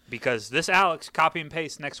Because this Alex, copy and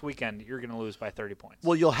paste next weekend, you're going to lose by 30 points.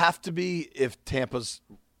 Well, you'll have to be if Tampa's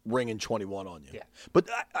ringing 21 on you. Yeah. But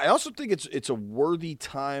I also think it's a worthy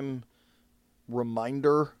time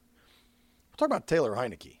reminder. We're talking about Taylor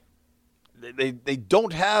Heineke. They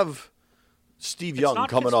don't have Steve Young not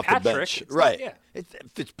coming off the Fitzpatrick. bench. It's Right. not- yeah. It's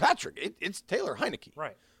Fitzpatrick. It's Taylor Heineke.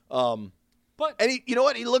 Right. But and you know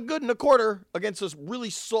what? He looked good in the quarter against this really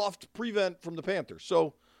soft prevent from the Panthers.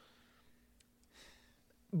 So,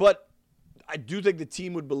 but I do think the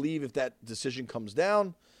team would believe if that decision comes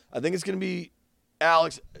down. I think it's going to be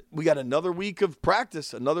Alex. We got another week of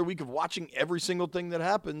practice, another week of watching every single thing that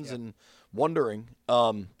happens and wondering.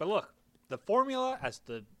 But look, the formula, as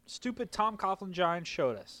the stupid Tom Coughlin Giants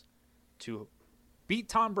showed us, to beat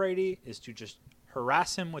Tom Brady is to just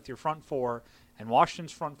harass him with your front four, and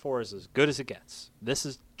Washington's front four is as good as it gets. This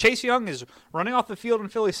is Chase Young is running off the field in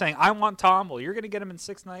Philly saying, I want Tom. Well, you're going to get him in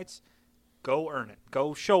 6 nights. Go earn it.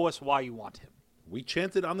 Go show us why you want him. We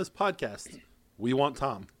chanted on this podcast, we want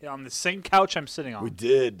Tom. On the same couch I'm sitting on. We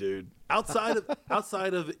did, dude. Outside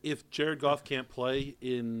of if Jared Goff can't play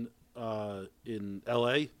in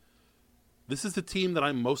LA, this is the team that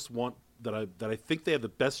I most want, that I think they have the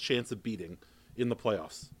best chance of beating in the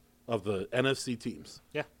playoffs of the NFC teams.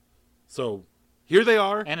 Yeah. So here they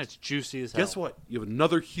are. And it's juicy as hell. Guess what? You have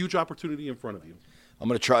another huge opportunity in front of you. I'm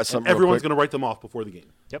going to try something. And everyone's real going to write them off before the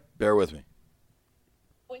game. Yep. Bear with me.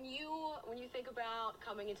 When you think about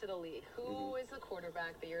coming into the league, who is the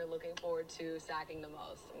quarterback that you're looking forward to sacking the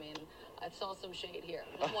most? I mean, I saw some shade here.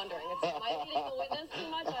 I'm wondering. Am I leading the witness too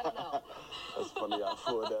much? I don't know. That's funny. I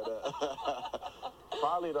pulled that up.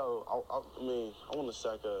 Probably though. I want to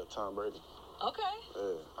sack Tom Brady. Okay. Yeah.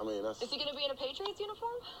 I mean, that's. Is he going to be in a Patriots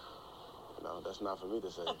uniform? No, that's not for me to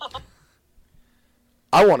say.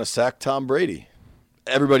 I want to sack Tom Brady.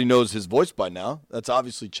 Everybody knows his voice by now. That's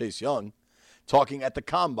obviously Chase Young talking at the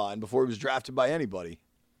Combine before he was drafted by anybody.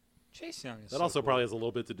 Chase Young is That so also cool. probably has a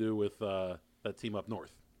little bit to do with that team up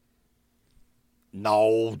north.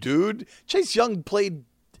 No, dude. Chase Young played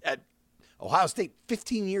at Ohio State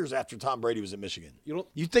 15 years after Tom Brady was at Michigan.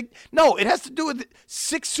 You think? No, it has to do with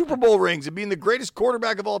 6 Super Bowl rings and being the greatest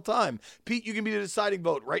quarterback of all time. Pete, you can be the deciding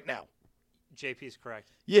vote right now. JP is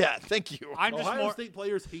correct. Yeah, thank you. I'm just Ohio more. State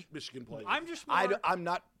players hate Michigan players. I'm just more. I'm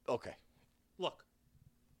not. Okay. Look,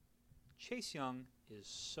 Chase Young is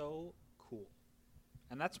so cool.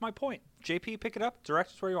 And that's my point. JP, pick it up.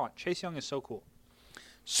 Direct us where you want. Chase Young is so cool.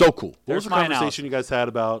 So cool. What was There's the my conversation you guys had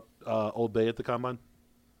about Old Bay at the Combine?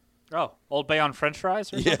 Oh, Old Bay on French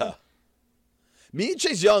fries or something? Yeah. Me and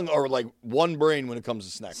Chase Young are like one brain when it comes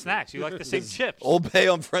to snacks. Snacks. You like the same chips. Old Bay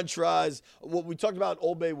on French fries. Well, we talked about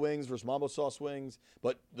Old Bay wings versus Mambo sauce wings,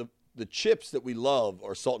 but the chips that we love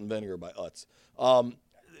are salt and vinegar by Utz.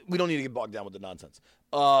 We don't need to get bogged down with the nonsense.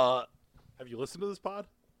 Have you listened to this pod?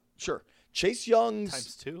 Sure. Chase Young's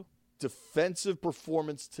Times 2. defensive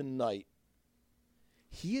performance tonight,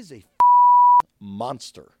 he is a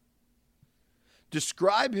monster.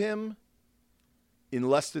 Describe him in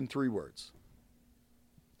less than 3 words.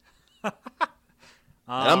 And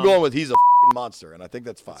I'm going with he's a monster, and I think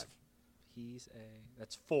that's 5.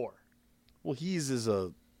 That's 4. Well, he's is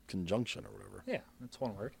a conjunction or whatever. Yeah, that's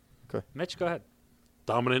 1 word. Okay. Mitch, go ahead.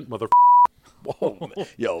 Dominant mother. Whoa,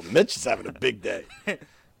 yo, Mitch is having a big day.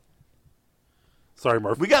 Sorry,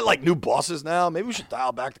 Murph. We got like new bosses now. Maybe we should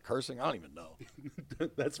dial back the cursing. I don't even know.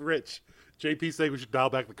 That's rich. JP saying we should dial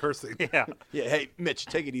back the cursing. Yeah. Yeah, hey, Mitch,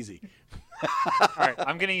 take it easy. All right.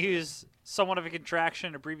 I'm going to use somewhat of a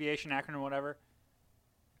contraction, abbreviation, acronym, whatever.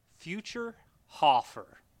 Future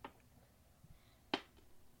Hoffer.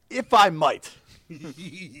 If I might,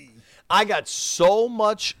 I got so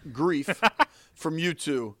much grief from you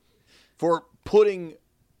two for putting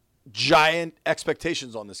giant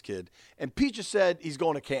expectations on this kid. And Pete just said he's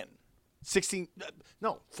going to Canton.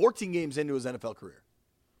 14 games into his NFL career.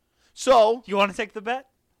 So You want to take the bet?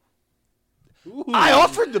 I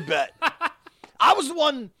offered the bet. I was the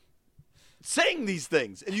one saying these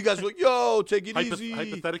things. And you guys were like, yo, take it easy.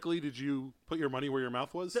 Hypothetically, did you put your money where your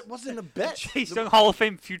mouth was? That wasn't a bet. Chase Young Hall of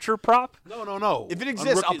Fame future prop? No. If it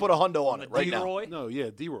exists, I'll put a hundo on it right now. D-Roy? No,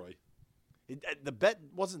 yeah, D-Roy. The bet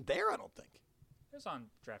wasn't there, I don't think. It was on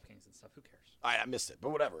DraftKings and stuff. Who cares? I missed it,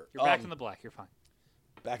 but whatever. You're back in the black. You're fine.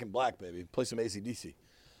 Back in black, baby. Play some AC/DC.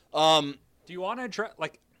 Do you want to address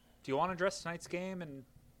address tonight's game? And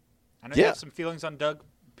I know you have some feelings on Doug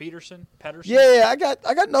Pederson. Yeah, I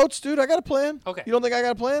got notes, dude. I got a plan. Okay. You don't think I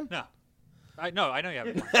got a plan? No. I know you have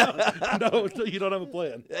a plan. No, you don't have a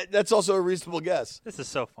plan. That's also a reasonable guess. This is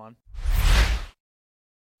so fun.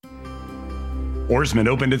 Ourisman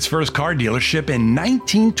opened its first car dealership in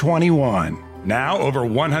 1921. Now, over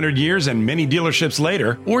 100 years and many dealerships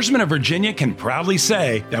later, Oarsman of Virginia can proudly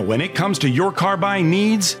say that when it comes to your car buying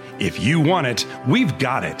needs, if you want it, we've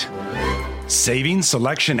got it. Savings,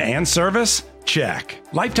 selection, and service? Check.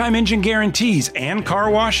 Lifetime engine guarantees and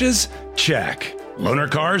car washes? Check. Loaner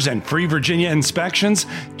cars and free Virginia inspections?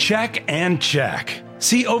 Check and check.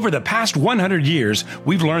 See, over the past 100 years,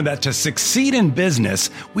 we've learned that to succeed in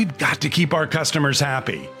business, we've got to keep our customers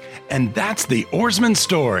happy. And that's the Oarsman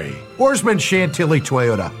story. Oarsman Chantilly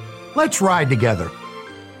Toyota. Let's ride together.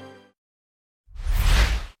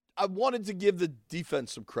 I wanted to give the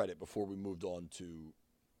defense some credit before we moved on to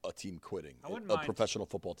a team quitting, I wouldn't a mind professional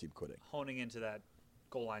football team quitting. Honing into that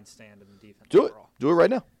goal line stand in the defense. Do it. overall. Do it right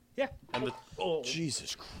now. Yeah. And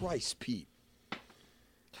Jesus Christ, Pete.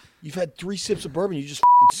 You've had 3 sips of bourbon. You just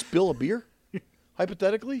f***ing spill a beer?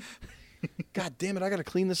 Hypothetically? God damn it, I got to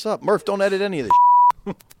clean this up. Murph, don't edit any of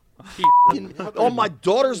this. On my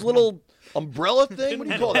daughter's little umbrella thing? What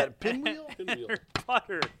do you call that? A pinwheel? Her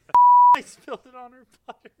butter. I spilled it on her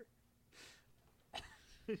butter.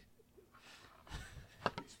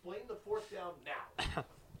 Explain the fourth down now.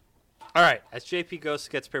 All right. As JP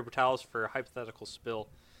Ghost gets paper towels for a hypothetical spill,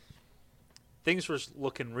 things were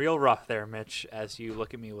looking real rough there, Mitch, as you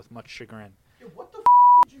look at me with much chagrin. What the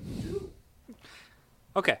did you do?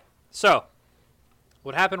 Okay. So,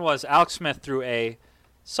 what happened was Alex Smith threw a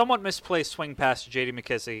somewhat misplaced swing pass to J.D.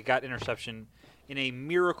 McKissick. He got interception in a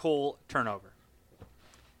miracle turnover.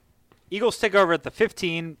 Eagles take over at the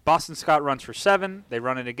 15. Boston Scott runs for 7. They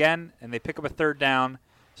run it again, and they pick up a third down.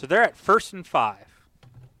 So they're at 1st and 5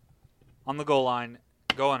 on the goal line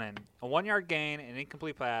going in. A 1-yard gain, an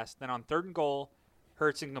incomplete pass. Then on 3rd and goal,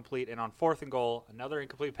 Hurts incomplete. And on 4th and goal, another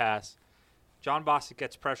incomplete pass. John Bostic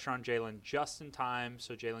gets pressure on Jalen just in time,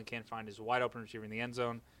 so Jalen can't find his wide open receiver in the end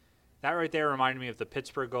zone. That right there reminded me of the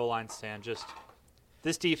Pittsburgh goal line stand. Just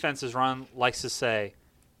this defense, as Ron likes to say,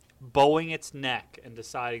 bowing its neck and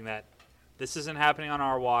deciding that this isn't happening on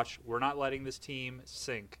our watch. We're not letting this team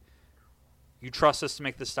sink. You trust us to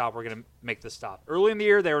make the stop. We're going to make the stop. Early in the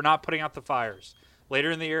year, they were not putting out the fires.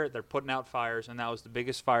 Later in the year, they're putting out fires, and that was the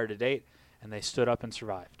biggest fire to date, and they stood up and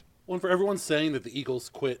survived. Well, and for everyone saying that the Eagles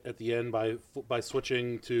quit at the end by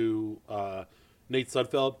switching to Nate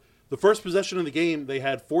Sudfeld, the first possession of the game, they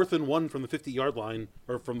had 4th and 1 from the 50-yard line,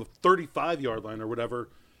 or from the 35-yard line or whatever,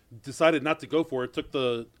 decided not to go for it, took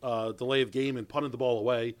the delay of game and punted the ball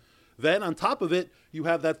away. Then on top of it, you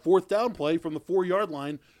have that 4th down play from the 4-yard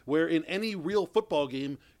line, where in any real football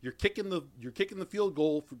game, you're kicking the field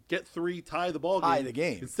goal, get 3, tie the ball game. Tie the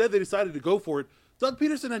game. Instead, they decided to go for it. Doug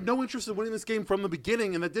Peterson had no interest in winning this game from the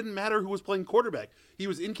beginning, and that didn't matter who was playing quarterback. He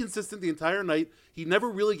was inconsistent the entire night. He never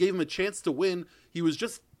really gave him a chance to win. He was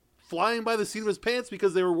just flying by the seat of his pants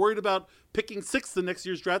because they were worried about picking 6th in next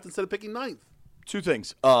year's draft instead of picking 9th. 2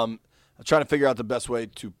 things. I'm trying to figure out the best way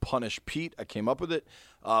to punish Pete. I came up with it.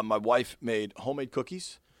 My wife made homemade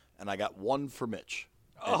cookies, and I got 1 for Mitch.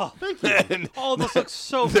 Oh, Thank you. oh, this looks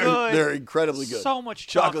so good. They're incredibly good. So much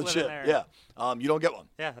chocolate chip. in there. Yeah. You don't get one.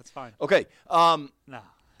 Yeah, that's fine. Okay. No.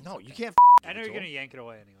 No, you can't. I know you're going to yank it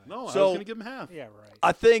away anyway. No, I So- was going to give him half. Yeah, right.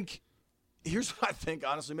 I think. Here's what I think,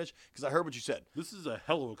 honestly, Mitch, because I heard what you said. This is a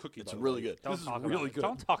hell of a cookie. It's by the really way. good. Don't This is talk really about it. good.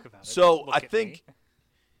 Don't talk about it. So Look I at think. me.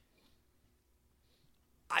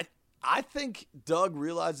 I think Doug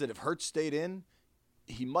realized that if Hurts stayed in,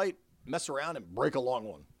 he might mess around and break a long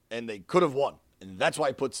one, and they could have won, and that's why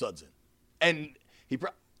he put Sudds in. And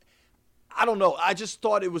I don't know. I just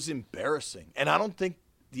thought it was embarrassing, and I don't think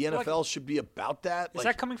the NFL should be about that. Is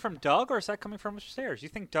that coming from Doug or is that coming from upstairs? You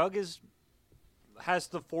think Doug has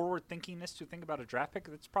the forward thinkingness to think about a draft pick?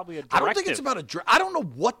 That's probably a directive. I don't think it's about a draft. I don't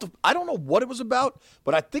know what it was about,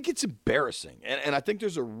 but I think it's embarrassing, and I think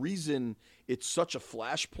there's a reason it's such a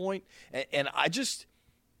flashpoint, and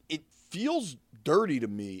it feels dirty to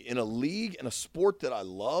me in a league and a sport that I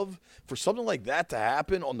love for something like that to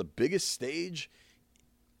happen on the biggest stage.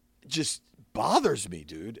 It just bothers me,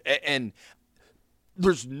 dude, and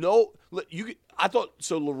there's no I thought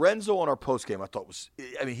so. Lorenzo on our post game, I thought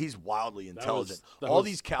he's wildly intelligent. that All was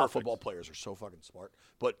these Cal perfect. football players are so fucking smart.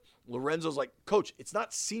 But Lorenzo's like, Coach, it's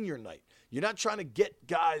not senior night. You're not trying to get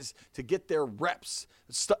guys to get their reps.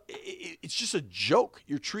 It's just a joke.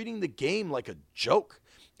 You're treating the game like a joke,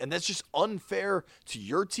 and that's just unfair to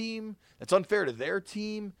your team. That's unfair to their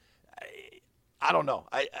team. I don't know.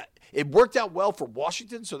 It worked out well for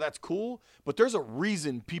Washington, so that's cool. But there's a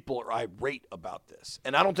reason people are irate about this,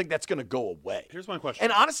 and I don't think that's going to go away. Here's my question.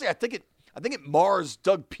 And honestly, I think it mars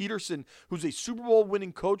Doug Peterson, who's a Super Bowl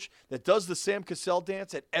winning coach that does the Sam Cassell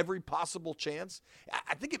dance at every possible chance.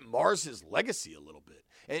 I think it mars his legacy a little bit.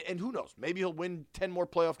 And who knows? Maybe he'll win 10 more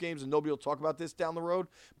playoff games, and nobody will talk about this down the road.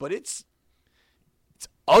 But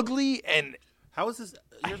ugly, and How is this?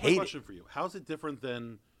 Here's my hate question for you. How is it different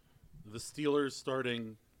than the Steelers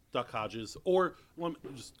starting Duck Hodges or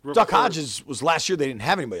Duck Hodges was last year. They didn't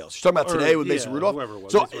have anybody else. You're talking about today with Mason Rudolph. Whoever it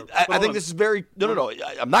was, so Mason Rudolph. I But hold think on. this is very no.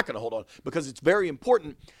 I'm not going to hold on because it's very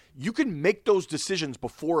important. You can make those decisions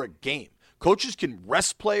before a game. Coaches can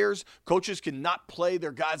rest players. Coaches can not play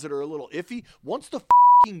their guys that are a little iffy. Once the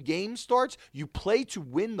game starts, you play to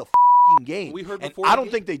win the game. We heard and before I the don't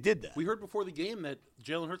game- think they did that. We heard before the game that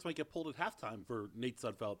Jalen Hurts might get pulled at halftime for Nate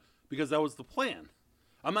Sudfeld because that was the plan.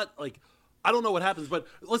 I'm not like I don't know what happens, but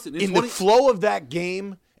listen, In the flow of that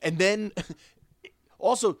game, and then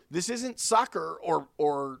also this isn't soccer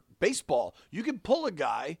or baseball. You can pull a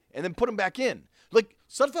guy and then put him back in. Like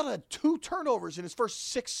Sudfeld had 2 turnovers in his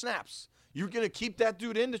first 6 snaps. You're gonna keep that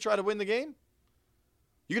dude in to try to win the game?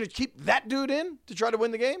 You're gonna keep that dude in to try to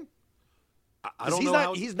win the game? I don't know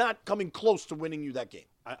how He's not coming close to winning you that game.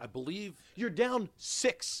 I believe You're down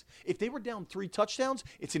 6. If they were down 3 touchdowns,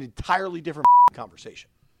 it's an entirely different conversation.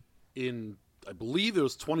 I believe it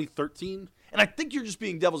was 2013. And I think you're just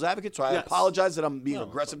being devil's advocate, so I Yes. apologize that I'm being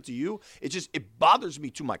aggressive to you. It bothers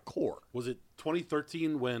me to my core. Was it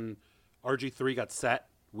 2013 when RG3 got sat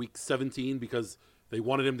week 17 because they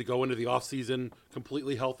wanted him to go into the offseason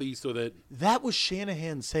completely healthy so that That was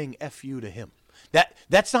Shanahan saying F you to him.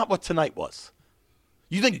 That's not what tonight was.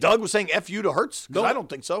 You think Doug was saying F you to Hurts? Because No. I don't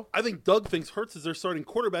think so. I think Doug thinks Hurts is their starting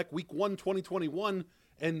quarterback week 1, 2021,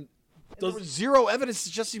 and There was zero evidence to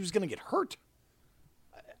suggest he was going to get hurt.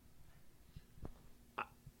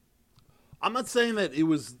 I'm not saying that it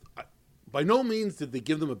was. By no means did they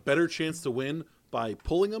give them a better chance to win by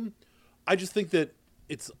pulling him. I just think that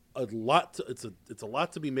it's a lot. It's a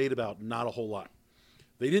lot to be made about. Not a whole lot.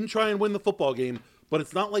 They didn't try and win the football game, but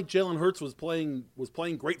it's not like Jalen Hurts was playing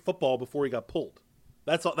great football before he got pulled.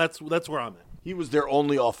 That's all. That's where I'm at. He was their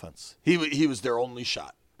only offense. He was their only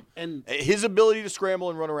shot. And His ability to scramble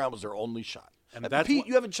and run around was their only shot. And that's Pete, why-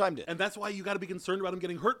 you haven't chimed in. and that's why you got to be concerned about him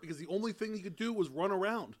getting hurt because the only thing he could do was run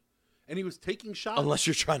around, and he was taking shots. Unless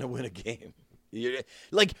you're trying to win a game.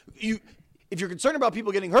 If you're concerned about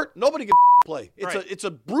people getting hurt, nobody can play. It's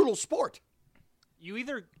a brutal sport. You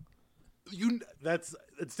either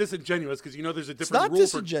It's disingenuous because there's a different not rule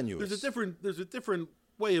disingenuous. There's a different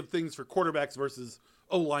way of things for quarterbacks versus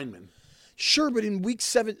O linemen. Sure, but in week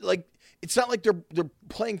 7, it's not like they're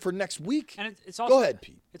playing for next week. And it's also, Go ahead,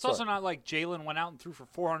 Pete. It's also not like Jalen went out and threw for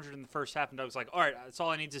 400 in the first half, and Doug's like, all right, that's all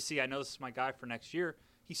I need to see. I know this is my guy for next year.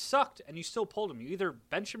 He sucked, and you still pulled him. You either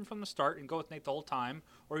bench him from the start and go with Nate the whole time,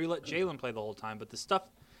 or you let Jalen play the whole time. But the stuff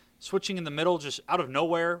switching in the middle just out of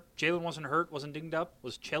nowhere, Jalen wasn't hurt, wasn't dinged up,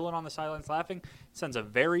 was chilling on the sidelines laughing, sends a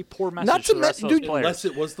very poor message Not to to the rest of dude, those players. Unless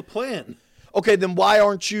it was the plan. Okay, then why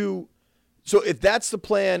aren't you? So if that's the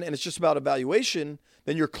plan and it's just about evaluation,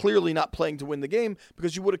 then you're clearly not playing to win the game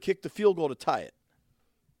because you would have kicked the field goal to tie it.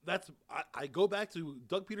 I go back to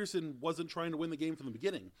Doug Peterson wasn't trying to win the game from the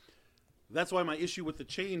beginning. That's why my issue with the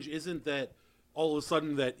change isn't that all of a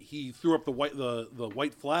sudden that he threw up the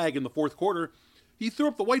white flag in the fourth quarter. He threw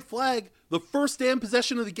up the white flag the first damn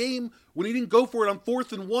possession of the game when he didn't go for it on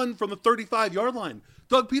 4th and 1 from the 35-yard line.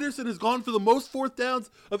 Doug Peterson has gone for the most 4th downs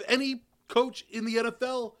of any coach in the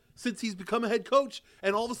NFL since he's become a head coach.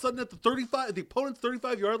 And all of a sudden at the opponent's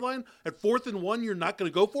 35-yard line at 4th and 1, you're not going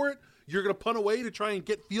to go for it. You're going to punt away to try and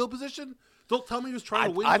get field position. Don't tell me he was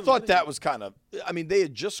trying to win. I from the thought beginning. that was kind of. I mean, they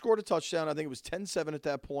had just scored a touchdown. I think it was 10-7 at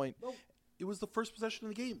that point. No, it was the first possession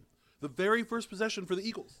of the game. The very first possession for the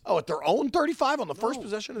Eagles. Oh, at their own 35 on the first No,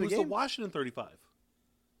 possession of it the was game? the Washington 35.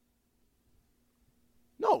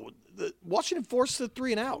 No, the Washington forced the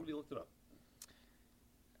 3 and out. Somebody looked it up.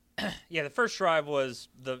 Yeah, the first drive was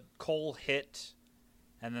the Cole hit,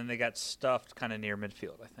 and then they got stuffed kind of near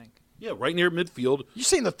midfield, I think. Yeah, right near midfield. You're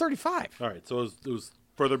saying the 35? All right, so it was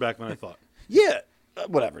further back than I thought. Yeah,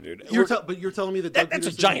 whatever, dude. But you're telling me that Doug That's a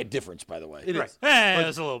Peterson, giant difference, by the way. It is.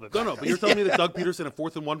 There's a little bit. No, but you're telling me that Doug Peterson at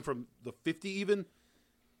 4th and 1 from the 50 even?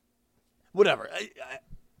 Whatever.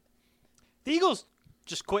 The Eagles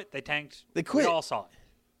just quit. They tanked. They quit. We all saw it.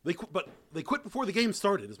 They quit before the game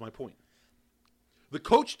started. Is my point. The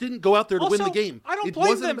coach didn't go out there to win the Also, game. I don't It blame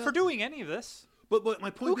wasn't them about- for doing any of this. But my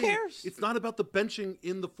point Who being, cares? it's not about the benching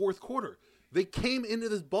in the fourth quarter. They came into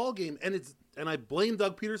this ball game, and I blame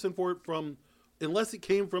Doug Peterson for it unless it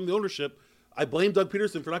came from the ownership. I blame Doug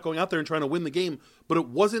Peterson for not going out there and trying to win the game. But it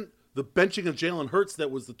wasn't the benching of Jalen Hurts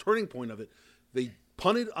that was the turning point of it. They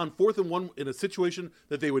punted on 4th and 1 in a situation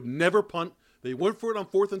that they would never punt. They went for it on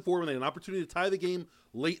 4th and 4 when they had an opportunity to tie the game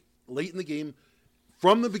late in the game.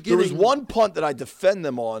 from the beginning. There was one punt that I defend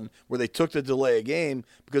them on where they took the delay of game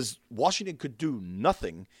because Washington could do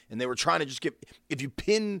nothing, and they were trying to just get – if you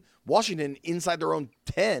pin Washington inside their own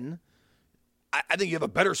 10, I think you have a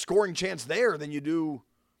better scoring chance there than you do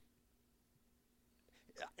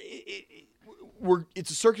it's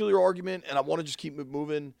a circular argument, and I want to just keep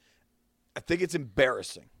moving. I think it's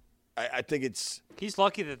embarrassing. I think it's. He's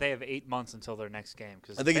lucky that they have 8 months until their next game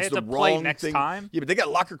because I think they it's have the to play wrong next thing. time. Yeah, but they got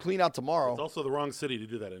locker clean out tomorrow. It's also the wrong city to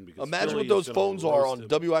do that in. Because imagine Philly what those is gonna phones are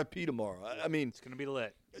roast on him. WIP tomorrow. I mean, It's going to be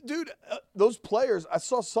lit. dude, those players. I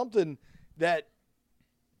saw something that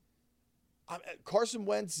Carson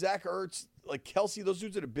Wentz, Zach Ertz, like Kelsey, those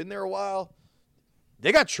dudes that have been there a while,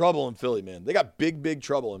 they got trouble in Philly, man. They got big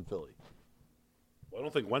trouble in Philly. Well, I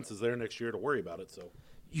don't think Wentz is there next year to worry about it. So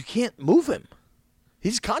You can't move him.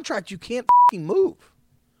 His contract, you can't fucking move.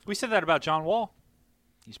 We said that about John Wall.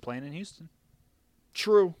 He's playing in Houston.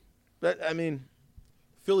 True.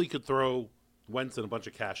 Philly could throw Wentz and a bunch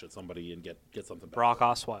of cash at somebody and get something back. Brock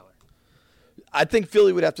Osweiler. I think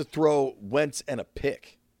Philly would have to throw Wentz and a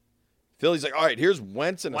pick. Philly's like, all right, here's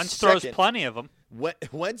Wentz and Wentz a second. throws plenty of them.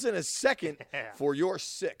 Wentz and a second Yeah. for your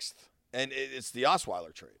sixth. And it's the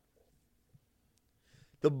Osweiler trade.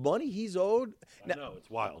 The money he's owed. I know, it's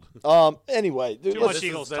wild. Anyway, dude, Too let's- much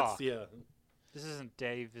Eagles talk. Yeah. This isn't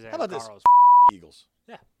Dave How about this? Zancaro's. Eagles.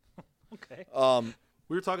 Yeah. Okay.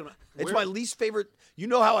 We were talking about. It's my least favorite. You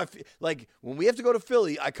know how I feel. Like, when we have to go to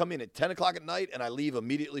Philly, I come in at 10 o'clock at night, and I leave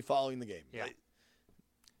immediately following the game. Yeah.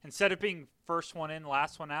 Instead of being first one in,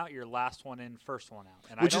 last one out, you're last one in, first one out.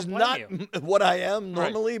 And Which I is don't not blame you. what I am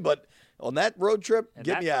normally, but on that road trip, And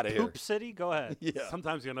get that me out of here. Poop City, go ahead. Yeah,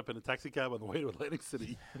 Sometimes you end up in a taxi cab on the way to Atlantic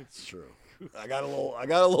City. it's true. I got a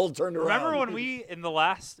little turned around. Remember when we, it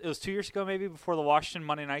was 2 years ago maybe, before the Washington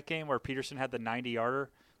Monday night game where Peterson had the 90-yarder,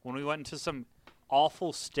 when we went into some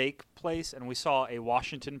awful steak place and we saw a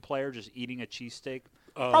Washington player just eating a cheesesteak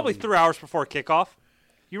probably 3 hours before kickoff?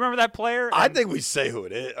 You remember that player? I think we say who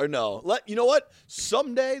it is, or no. You know what?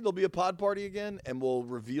 Someday there'll be a pod party again, and we'll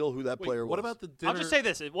reveal who that player was. What about the dinner? I'll just say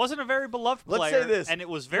this. It wasn't a very beloved player. Let's say this. And it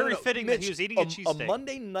was very fitting Mitch, that he was eating a A cheesesteak.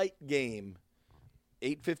 Monday night game,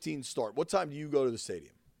 8:15 start. What time do you go to the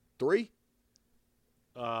stadium? 3?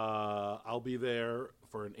 I'll be there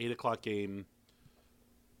for an 8 o'clock game.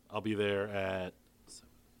 I'll be there at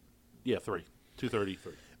 3, 2:30,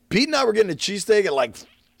 3. Pete and I were getting a cheesesteak at like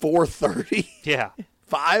 4:30. Yeah.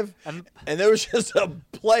 5, And there was just a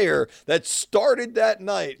player that started that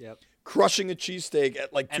night Yep. crushing a cheesesteak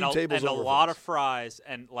at like two tables and over. a lot of fries.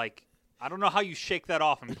 And, like, I don't know how you shake that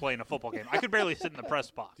off and play in a football game. I could barely sit in the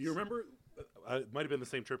press box. Do you remember? It might have been the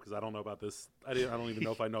same trip because I don't know about this. I don't even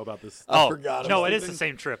know if I know about this. I forgot No, about it it. is the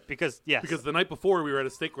same trip because, yes. Because the night before we were at a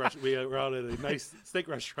steak restaurant. We were out at a nice steak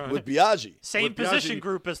restaurant with Biaggi. Same with position Biaggi,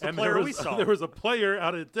 group as the and player there we was, saw. There was a player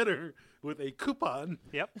out at dinner with a coupon.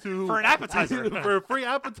 Yep. For an appetizer. for a free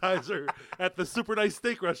appetizer at the super nice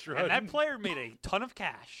steak restaurant. And that player made a ton of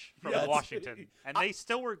cash from Yes. Washington, and they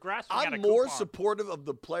still were grasping at a I'm more coupon. supportive of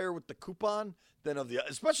the player with the coupon than of the,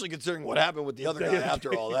 especially considering what happened with the other guy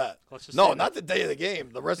after all that. Let's just No, say not the day of the game.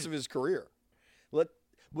 The rest of his career.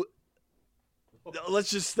 Let's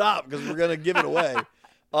just stop because we're gonna give it away.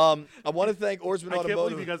 I want to thank Oarsman I can't believe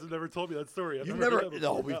Automotive. you guys have never told me that story. I've You've never never. heard that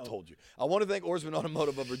No, before. we've told you. I want to thank Oarsman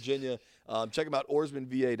Automotive of Virginia. Check them out,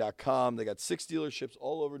 OarsmanVA.com. They got 6 dealerships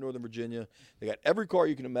all over Northern Virginia. They got every car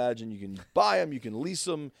you can imagine. You can buy them. You can lease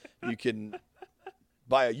them. You can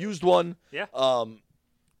buy a used one. Yeah.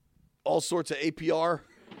 All sorts of APR.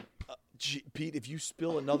 Pete, if you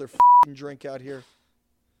spill another f***ing drink out here,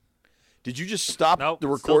 did you just stop Nope, the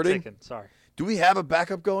still recording? ticking. Sorry. Do we have a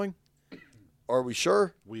backup going? Are we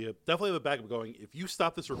sure? We definitely have a backup going. If you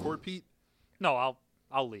stop this record, Pete, No,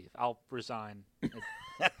 I'll leave. I'll resign.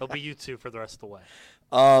 It'll be you two for the rest of the way.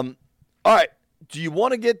 All right. Do you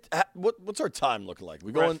want to get what's our time looking like?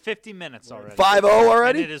 We We're going at 50 minutes already. 5-0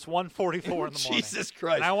 already? And it is 1:44 in the morning. Jesus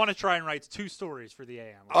Christ. And I want to try and write 2 stories for the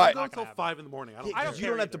AM. All right. I'm Not until gonna happen. 5 in the morning. I don't, I don't you care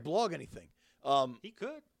don't have to either. blog anything. He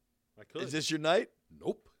could. I could. Is this your night?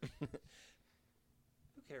 Nope. Who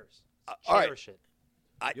cares? all right. Cherish it.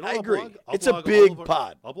 I You know what I'll agree. blog? I'll It's a blog all big of our-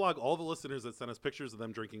 pod. I'll blog all the listeners that sent us pictures of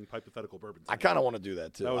them drinking hypothetical bourbon. I kind of want to do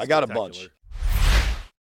that too. That was I got a bunch. spectacular.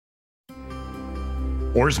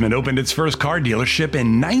 Oarsman opened its first car dealership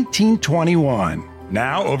in 1921.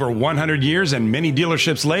 Now, over 100 years and many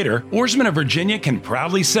dealerships later, Oarsman of Virginia can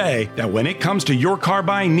proudly say that when it comes to your car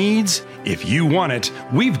buying needs, if you want it,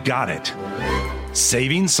 we've got it.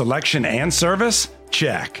 Savings, selection, and service?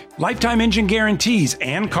 Check. Lifetime engine guarantees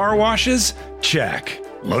and car washes? Check.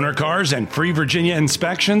 Loaner cars and free Virginia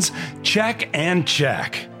inspections? Check and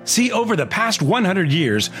check. See, over the past 100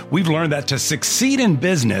 years, we've learned that to succeed in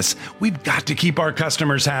business, we've got to keep our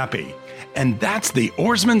customers happy. And that's the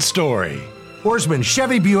Oarsman story. Oarsman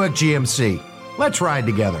Chevy Buick GMC. Let's ride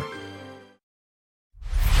together.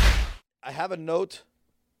 I have a note.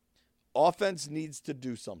 Offense needs to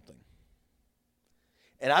do something.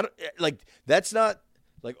 And I don't like that's not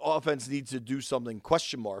like offense needs to do something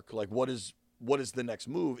question mark like what is the next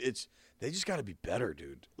move? It's they just got to be better,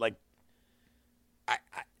 dude. Like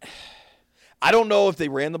I don't know if they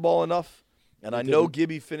ran the ball enough. And I know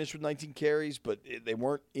Gibby finished with 19 carries, but they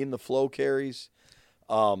weren't in the flow carries.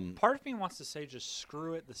 Part of me wants to say just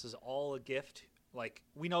screw it. This is all a gift. Like,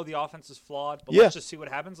 we know the offense is flawed, but let's just see what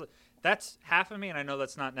happens. That's half of me, and I know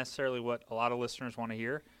that's not necessarily what a lot of listeners want to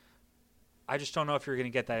hear. I just don't know if you're going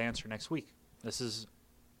to get that answer next week. This is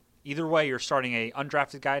either way, you're starting a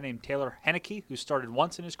undrafted guy named Taylor Henneke, who started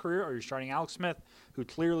once in his career, or you're starting Alex Smith, who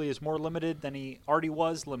clearly is more limited than he already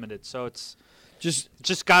was limited. So it's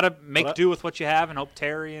just got to make do with what you have and hope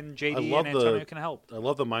Terry and JD and Antonio can help. I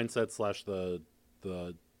love the mindset /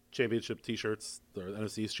 the championship T-shirts, the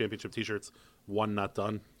NFC East championship T-shirts. One not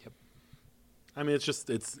done. Yep. I mean,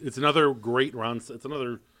 it's another great round. It's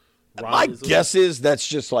another round. My guess is that's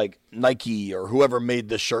just like Nike or whoever made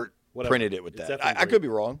the shirt printed it with that. I could be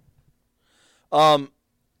wrong. The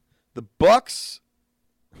Bucks.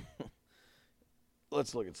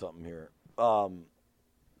 Let's look at something here.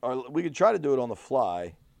 We could try to do it on the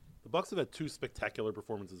fly. The Bucks have had 2 spectacular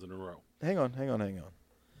performances in a row. Hang on.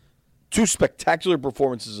 2 spectacular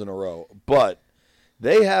performances in a row, but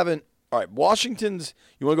they haven't. All right, Washington's.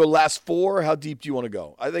 You want to go last 4? How deep do you want to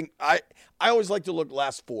go? I think I always like to look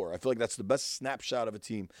last 4. I feel like that's the best snapshot of a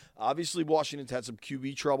team. Obviously, Washington's had some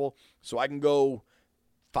QB trouble, so I can go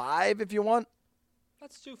 5 if you want.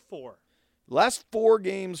 Let's do 4. Last 4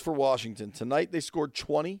 games for Washington. Tonight they scored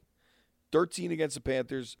 20, 13 against the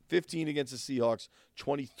Panthers, 15 against the Seahawks,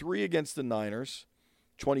 23 against the Niners,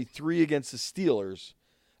 23 against the Steelers.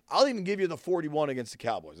 I'll even give you the 41 against the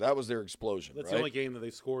Cowboys. That was their explosion. That's the only game that they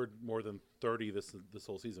scored more than 30 this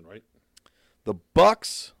whole season, right? The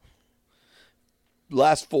Bucks,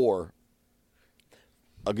 last 4.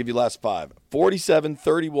 I'll give you last 5. 47,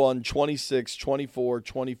 31, 26, 24,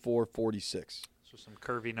 24, 46. So some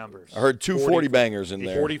curvy numbers. I heard 2 40 bangers in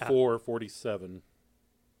there. 44, 47.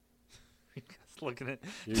 Looking at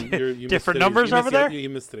you different numbers over there? You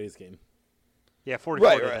missed today's game. Yeah, 44.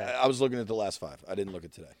 Right. I was looking at the last 5. I didn't look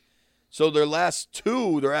at today. So their last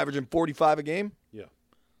 2, they're averaging 45 a game? Yeah.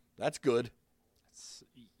 That's good.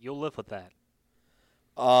 You'll live with that.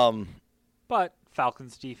 But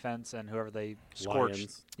Falcons defense and whoever they scorched.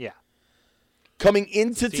 Lions. Yeah. Coming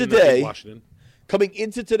into today,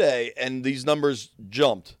 and these numbers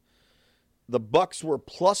jumped, the Bucks were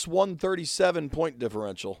plus 137 point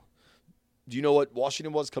differential. Do you know what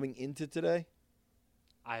Washington was coming into today?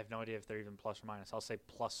 I have no idea if they're even plus or minus. I'll say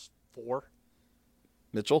plus 4.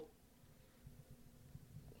 Mitchell?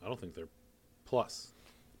 I don't think they're plus.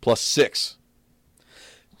 Plus 6.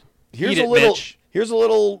 Here's Mitch. Here's a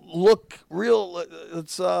little look.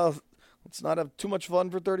 Let's not have too much fun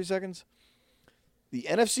for 30 seconds. The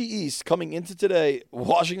NFC East coming into today,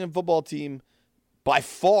 Washington football team, by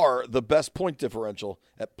far the best point differential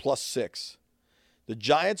at plus 6. The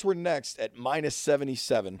Giants were next at minus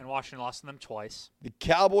 77. And Washington lost to them twice. The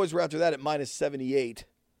Cowboys were after that at minus 78,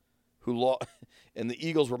 and the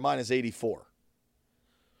Eagles were minus 84.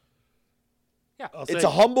 Yeah, it's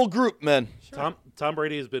a humble group, man. Sure. Tom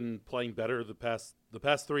Brady has been playing better the past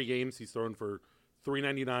 3 games. He's thrown for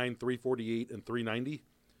 399, 348, and 390.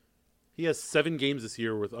 He has 7 games this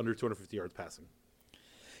year with under 250 yards passing.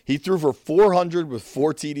 He threw for 400 with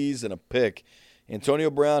 4 TDs and a pick. Antonio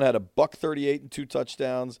Brown had a $138 and 2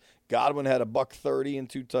 touchdowns. Godwin had a $130 and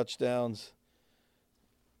 2 touchdowns.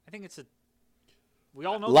 I think we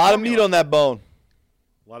all know a lot of meat on that bone.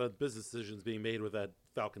 A lot of business decisions being made with that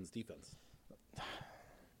Falcons defense.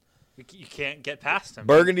 You can't get past him.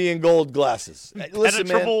 Burgundy and gold glasses. Listen, man.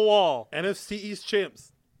 Penetrable wall. NFC East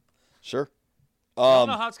champs. Sure. I don't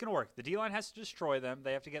know how it's going to work. The D-line has to destroy them.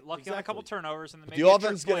 They have to get lucky on a couple turnovers. And the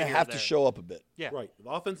offense is going to have to show up a bit. Yeah. Right. The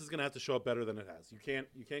offense is going to have to show up better than it has. You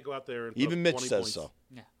can't go out there and even Mitch 20 says points. so.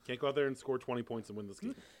 Yeah. Can't go out there and score 20 points and win this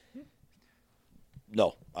game.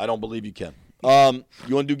 No, I don't believe you can. You want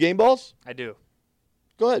to do game balls? I do.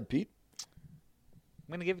 Go ahead, Pete. I'm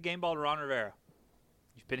going to give a game ball to Ron Rivera.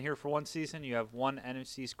 You've been here for 1 season. You have 1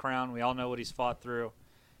 NFC's crown. We all know what he's fought through.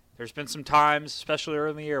 There's been some times, especially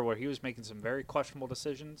early in the year, where he was making some very questionable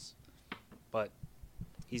decisions, but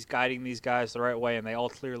he's guiding these guys the right way, and they all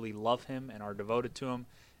clearly love him and are devoted to him,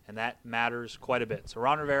 and that matters quite a bit. So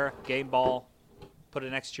Ron Rivera, game ball, put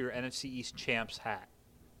it next to your NFC East champs hat.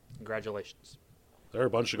 Congratulations. There are a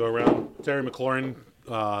bunch to go around. Terry McLaurin,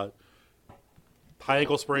 high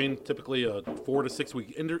ankle sprain, typically a 4 to 6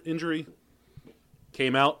 week injury.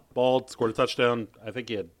 Came out, balled, scored a touchdown. I think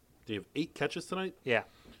he have 8 catches tonight. Yeah.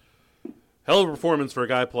 Hell of a performance for a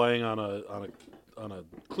guy playing on a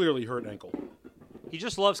clearly hurt ankle. He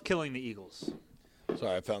just loves killing the Eagles.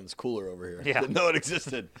 Sorry, I found this cooler over here. Yeah. Didn't know it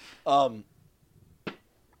existed. Logan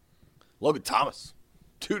Thomas.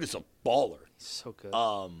 Dude is a baller. He's so good.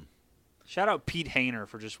 Shout out Pete Hainer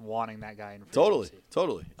for just wanting that guy in free Totally. agency.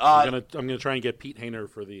 Totally. I'm gonna try and get Pete Hainer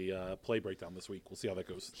for the play breakdown this week. We'll see how that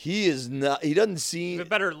goes. He is not. He doesn't seem. You have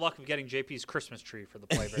better luck of getting JP's Christmas tree for the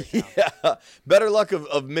play breakdown. Yeah. Better luck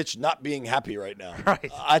of Mitch not being happy right now. Right.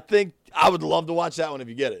 I think I would love to watch that one if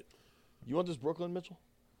you get it. You want this Brooklyn, Mitchell?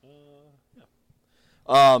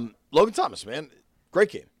 Yeah. Logan Thomas, man.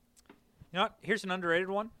 Great game. You know what? Here's an underrated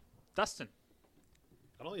one. Dustin.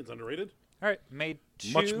 I don't think it's underrated. All right, made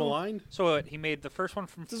 2. Much maligned. So he made the first one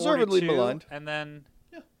from Deservedly 42, maligned. and then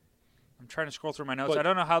I'm trying to scroll through my notes. But I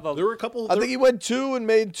don't know how There were a couple. I think he went 2 and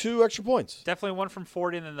made 2 extra points. definitely one from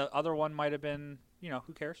 40, and then the other one might have been,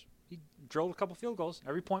 who cares? He drilled a couple field goals.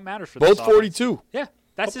 Every point matters for Both this offense. 42. Yeah,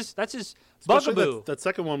 that's his especially bugaboo. that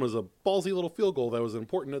second one was a ballsy little field goal that was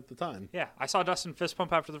important at the time. Yeah, I saw Dustin fist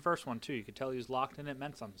pump after the first one too. You could tell he was locked in. It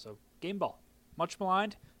meant something. So game ball, much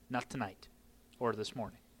maligned, not tonight or this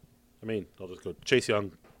morning. I mean, I'll just go Chase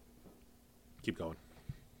Young. Keep going.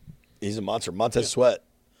 He's a monster. Montez Sweat.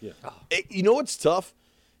 Yeah. You know what's tough?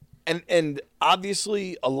 And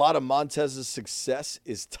obviously a lot of Montez's success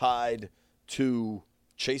is tied to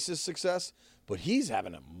Chase's success, but he's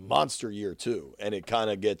having a monster year too. And it kind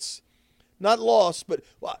of gets not lost, but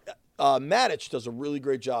Matic does a really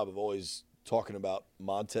great job of always talking about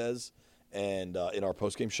Montez and in our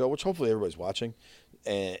postgame show, which hopefully everybody's watching.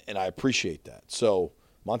 And I appreciate that. So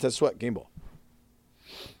Montez Sweat, game ball.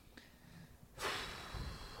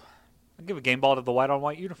 I'll give a game ball to the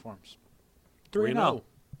white-on-white uniforms. 3-0. 3-0.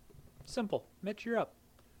 Simple. Mitch, you're up.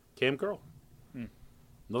 Cam Curl.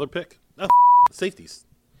 Another pick. Safeties.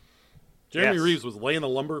 Jeremy Yes. Reeves was laying the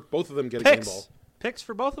lumber. Both of them get a game Picks. ball. Picks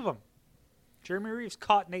for both of them. Jeremy Reeves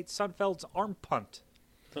caught Nate Sudfeld's arm punt.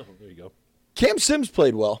 Oh, there you go. Cam Sims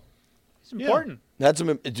played well. It's important. That's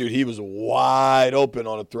dude. He was wide open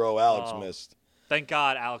on a throw Alex missed. Thank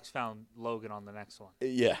God Alex found Logan on the next one.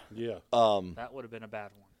 Yeah. Yeah. That would have been a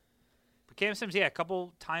bad one. But Cam Sims, a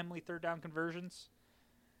couple timely third down conversions.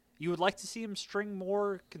 You would like to see him string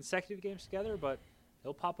more consecutive games together, but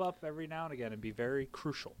he'll pop up every now and again and be very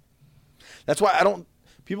crucial. That's why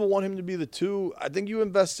people want him to be the 2. I think you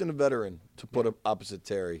invest in a veteran to put up opposite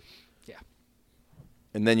Terry. Yeah.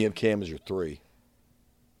 And then you have Cam as your 3.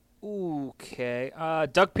 Okay.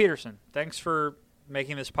 Doug Peterson, thanks for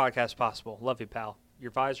making this podcast possible. Love you, pal.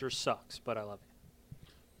 Your visor sucks, but I love you.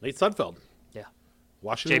 Nate Sudfeld. Yeah.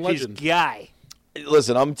 Washington JP's legend. guy.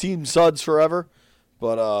 Listen, I'm Team Suds forever,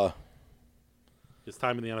 but His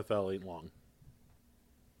time in the NFL ain't long.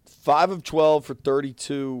 5 of 12 for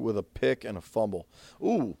 32 with a pick and a fumble.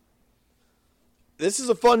 Ooh. This is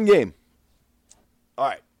a fun game. All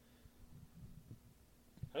right.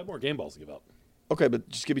 I have more game balls to give out. Okay, but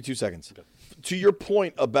just give me 2 seconds. Okay. To your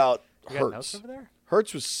point about You got notes Hurts. over there?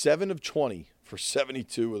 Hurts was 7 of 20 for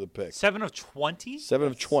 72 with a pick. 7 of 20? 7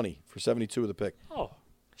 of 20 for 72 with a pick. Oh,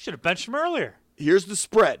 should have benched him earlier. Here's the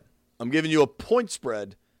spread. I'm giving you a point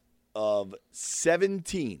spread of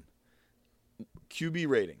 17 QB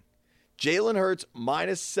rating. Jalen Hurts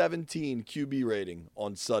minus 17 QB rating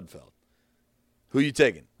on Sudfeld. Who you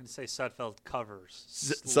taking? I'm going to say Sudfeld covers.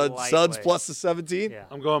 Suds slightly. plus the 17? Yeah.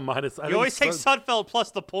 I'm going minus. You always take Sudfeld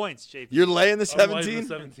plus the points, JP. You're laying the I'm minus 17?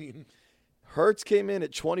 17. Hurts came in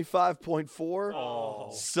at 25.4. Oh.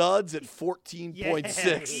 Suds at Yeah,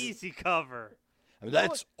 14.6. easy cover. I mean,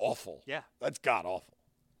 that's awful. Yeah. That's god awful.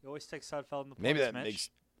 You always take Sudfeld in the points, Maybe that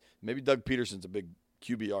Mitch. maybe Doug Peterson's a big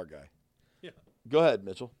QBR guy. Yeah. Go ahead,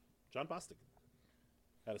 Mitchell. John Bostic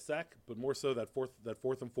had a sack, but more so that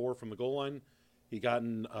fourth and 4 from the goal line. He got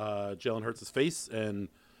in Jalen Hurts' face and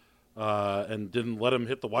didn't let him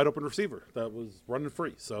hit the wide open receiver that was running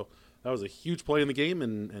free. So that was a huge play in the game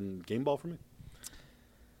and game ball for me.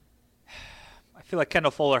 I feel like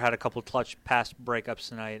Kendall Fuller had a couple clutch pass breakups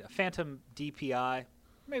tonight. A phantom DPI.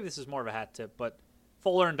 Maybe this is more of a hat tip, but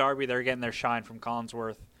Fuller and Darby, they're getting their shine from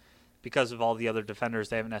Collinsworth because of all the other defenders.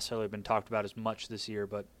 They haven't necessarily been talked about as much this year,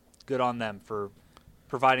 but good on them for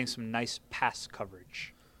providing some nice pass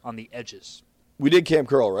coverage on the edges. We did Cam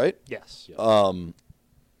Curl, right? Yes. I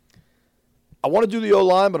want to do the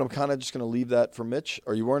O-line, but I'm kind of just going to leave that for Mitch.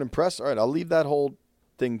 Or you weren't impressed? All right, I'll leave that whole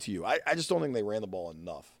thing to you. I just don't think they ran the ball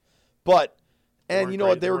enough. But And weren't you know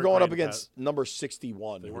what? great- They were weren't going great up in against number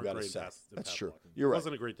 61, They who weren't got a great in sack. pass- in That's pass true. blocking. You're It right.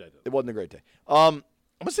 wasn't a great day. It wasn't a great day. I'm going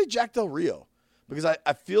to say Jack Del Rio because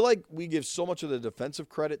I feel like we give so much of the defensive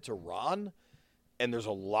credit to Ron, and there's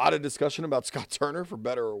a lot of discussion about Scott Turner, for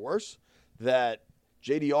better or worse, that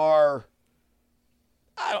JDR,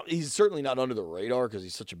 he's certainly not under the radar because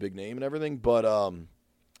he's such a big name and everything, but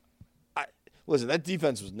listen, that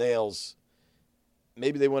defense was nails.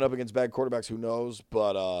 Maybe they went up against bad quarterbacks, who knows,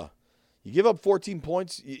 but you give up 14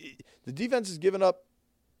 points. The defense has given up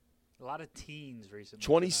A lot of teens recently.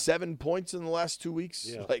 27 points in the last 2 weeks.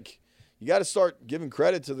 Yeah. Like, you got to start giving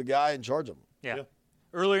credit to the guy in charge of them. Yeah. Yeah.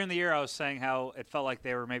 Earlier in the year, I was saying how it felt like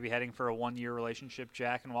they were maybe heading for a one-year relationship,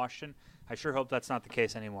 Jack and Washington. I sure hope that's not the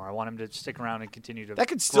case anymore. I want him to stick around and continue to That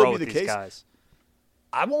could still grow be with the these case. guys.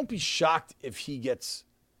 I won't be shocked if he gets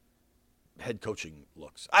head coaching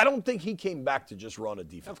looks. I don't think he came back to just run a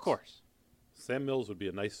defense. Of course. Sam Mills would be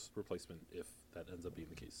a nice replacement if that ends up being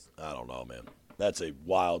the case. I don't know, man. That's a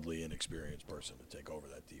wildly inexperienced person to take over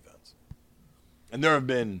that defense. And there have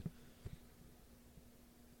been,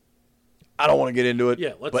 I don't want to get into it,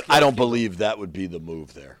 Yeah, but let's I don't keep believe that would be the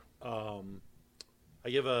move there. I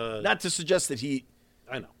give a. Not to suggest that he,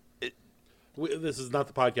 I know. This is not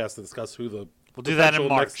the podcast to discuss who the. We'll do that in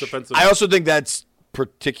potential next March. defensive. I also think that's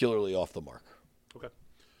particularly off the mark, Okay.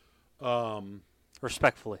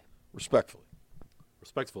 Respectfully. respectfully.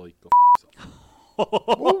 Respectfully, go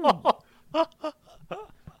yourself.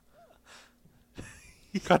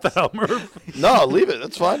 Cut that out, Murph. No, leave it.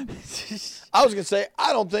 That's fine. I was going to say,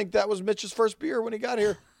 I don't think that was Mitch's first beer when he got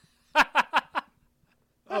here.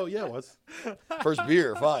 Oh yeah, it was. First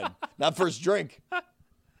beer, fine. Not first drink.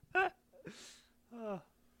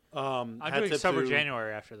 I'm Hat doing tip sober to-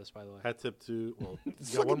 January after this, by the way. Hat tip to. Well,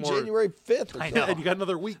 It's you got fucking one more. January 5th. I know. And you got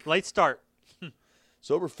another week. Late start.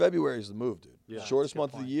 Sober February is the move, dude. Yeah. Shortest That's a good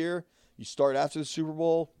month of the point. year. You start after the Super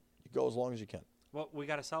Bowl. You go as long as you can. Well, we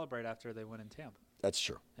got to celebrate after they win in Tampa. That's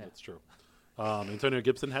true. That's true. Antonio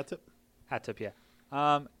Gibson hat tip. Hat tip,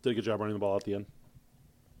 yeah. Did a good job running the ball at the end.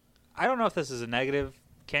 I don't know if this is a negative,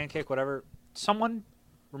 can kick, whatever. Someone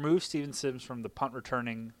remove Steven Sims from the punt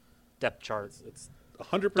returning depth chart. It's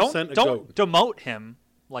 100% a Don't goat. demote him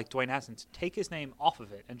like Dwayne Haskins. Take his name off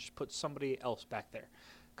of it and just put somebody else back there.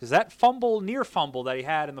 Because that near fumble that he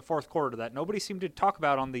had in the fourth quarter that nobody seemed to talk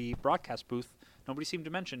about on the broadcast booth, nobody seemed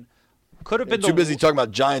to mention, could have been Too busy talking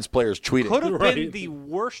about Giants players tweeting. could have been Right. the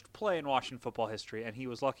worst play in Washington football history, and he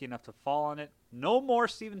was lucky enough to fall on it. No more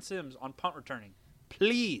Steven Sims on punt returning.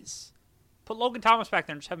 Please. Put Logan Thomas back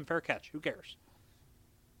there and just have him fair catch. Who cares?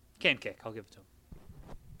 Can kick. I'll give it to him.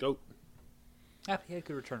 Goat. Yeah, he had a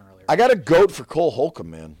good return earlier. I got a goat for Cole Holcomb,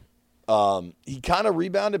 man. He kind of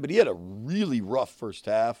rebounded, but he had a really rough first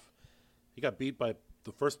half. He got beat by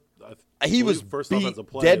the first. He was first beat offensive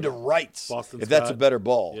play dead of to rights, Boston if that's a Scott. better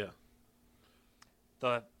ball. Yeah.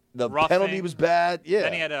 The roughing, penalty was bad. Yeah.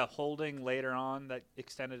 Then he had a holding later on that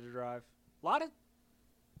extended the drive. A lot of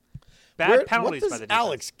bad What penalties does by the defense.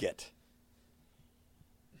 Alex get?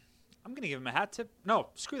 I'm going to give him a hat tip. No,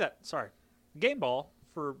 screw that. Sorry. Game ball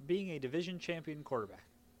for being a division champion quarterback.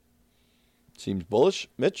 Seems bullish,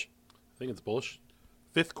 Mitch. I think it's bullish.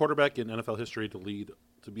 Fifth quarterback in NFL history to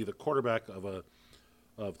be the quarterback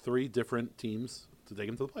of three different teams to take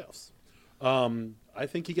him to the playoffs. I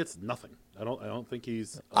think he gets nothing. I don't think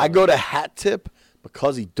he's. I go to hat tip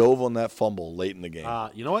because he dove on that fumble late in the game.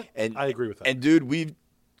 You know what? And I agree with that. And dude,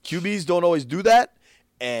 QBs don't always do that,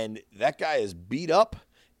 and that guy is beat up,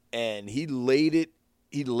 and he laid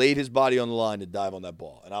his body on the line to dive on that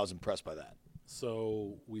ball, and I was impressed by that.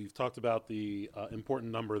 So we've talked about the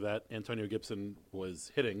important number that Antonio Gibson was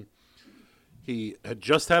hitting. He had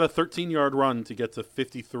just had a 13-yard run to get to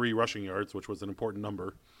 53 rushing yards, which was an important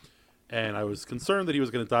number. And I was concerned that he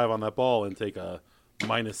was going to dive on that ball and take a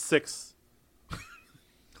 -6.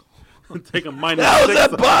 Take a -6. How is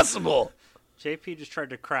that possible? JP just tried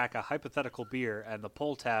to crack a hypothetical beer, and the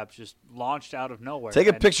pull tab just launched out of nowhere. Take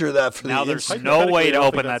a and picture of that for now the there's Instagram. no way to I don't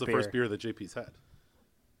open think that that's beer. the first beer that JP's had.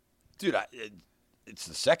 Dude, it's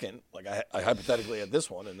the second. Like I hypothetically had this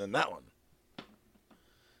one and then that one.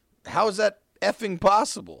 How is that effing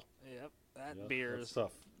possible? Yep, that beer That's is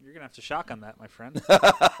tough. You're going to have to shotgun that, my friend.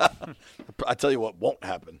 I tell you what won't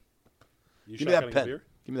happen. You Give me that shotgunning a pen. beer?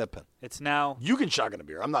 Give me that pen. It's now You can shotgun a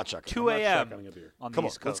beer. I'm not shotgunning. 2 a.m. shotgunning a beer. on the Come on,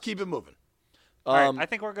 East Coast. let's keep it moving. All right, I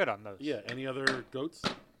think we're good on those. Yeah. Any other goats?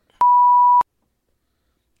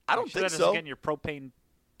 I don't Make sure think that so. doesn't get in your propane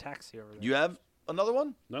taxi over there. You have another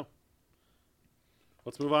one? No.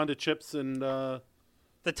 Let's move on to chips and. The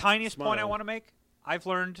tiniest point I Smile. want to make, I've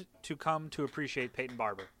learned to come to appreciate Peyton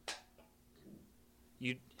Barber.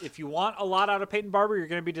 If you want a lot out of Peyton Barber, you're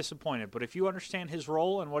going to be disappointed. But if you understand his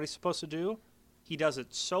role and what he's supposed to do, he does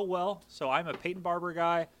it so well. So I'm a Peyton Barber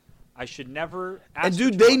guy. I should never ask. And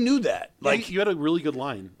dude, they knew that. Like you had a really good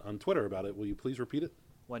line on Twitter about it. Will you please repeat it?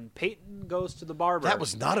 When Peyton goes to the barber, that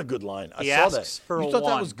was not a good line. I he saw asks that. for You a thought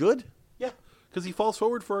that one. was good? Yeah, because he falls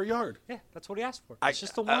forward for a yard. Yeah, that's what he asked for. It's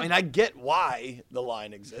just the one. I mean, I get why the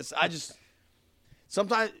line exists. I just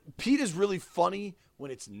sometimes Pete is really funny when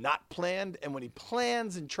it's not planned, and when he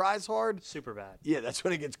plans and tries hard, super bad. yeah, that's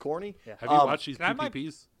when it gets corny. Yeah. Have you watched these Can I have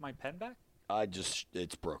PPPs? my pen back?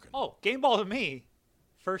 It's broken. Oh, game ball to me.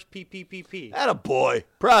 First PPPP. Atta boy,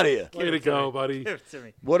 proud of you. Way to go, buddy. Give it to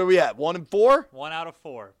me. What are we at? 1 and 4? 1 out of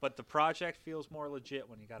 4. But the project feels more legit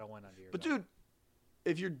when you got a win under your But belt. dude,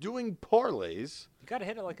 if you're doing parlays, You got to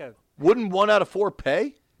hit it like a. wouldn't 1 out of 4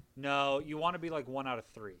 pay? No, you want to be like 1 out of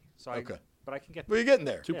 3. So Okay. But I can get Where are you getting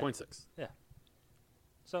there? 2.6. Yeah.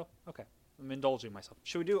 So, okay. I'm indulging myself.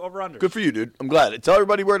 Should we do over under? Good for you, dude. I'm glad. Tell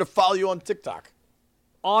everybody where to follow you on TikTok.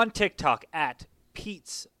 On TikTok at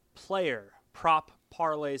Pete's Player Prop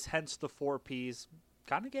Parlays, hence the 4 Ps.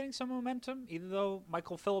 Kind of getting some momentum, even though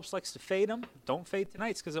Michael Phillips likes to fade them. Don't fade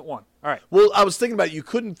tonight's because it won. All right. Well, I was thinking about it. You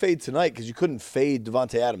couldn't fade tonight because you couldn't fade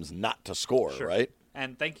Devontae Adams not to score, Sure. right?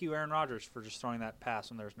 And thank you, Aaron Rodgers, for just throwing that pass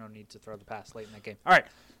when there was no need to throw the pass late in that game. All right.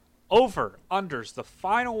 Over, unders, the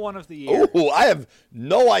final one of the year. Oh, I have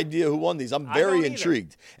no idea who won these. I'm I very don't either.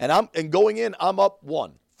 intrigued. And going in, I'm up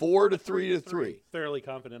 1. 4 to 3 to 3. Fairly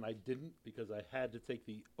confident I didn't because I had to take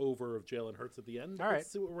the over of Jalen Hurts at the end. All right.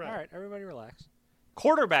 Let's see what we're at. All right, everybody relax.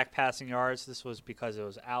 Quarterback passing yards. This was because it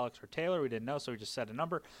was Alex or Taylor. We didn't know, so we just set a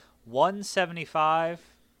number. 175.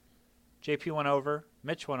 JP went over.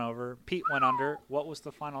 Mitch went over. Pete went under. What was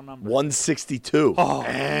the final number? 162.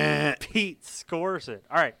 Oh, Pete scores it.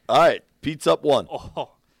 All right. All right. Pete's up 1.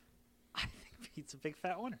 Oh, I think Pete's a big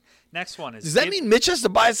fat winner. Next one is Does that mean Mitch has to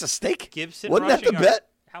buy us a steak? Gibson Wasn't that the rushing yards. bet?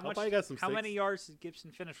 How I'll much? buy you guys some how steaks. many yards did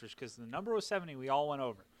Gibson finish? Because the number was 70. We all went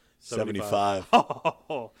over. 75.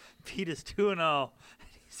 Oh, Pete is 2-0.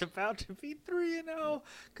 He's about to be 3-0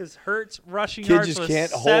 because Hurts rushing Kid yards just was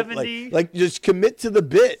can't hold 70. like just commit to the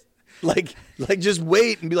bit. Like just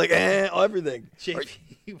wait and be like, everything.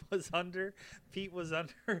 JP was under. Pete was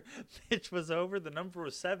under. Mitch was over. The number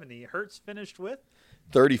was 70. Hurts finished with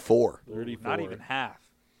 34. 34. not even half.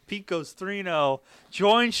 Pete goes 3-0.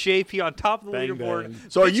 Joins JP on top of the Bang, leaderboard. bang.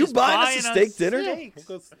 So are Mitch you is buying us a steak dinner? steaks.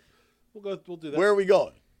 We'll do that. Where are we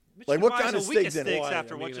going? Mitch Like can what buy kind us of a week steak dinner? steaks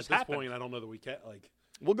after what just at this happened. point, I don't know that we can.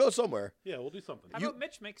 We'll go somewhere. Yeah, we'll do something. How about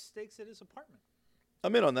Mitch makes steaks at his apartment?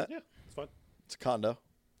 I'm in on that. Yeah, it's fun. It's a condo.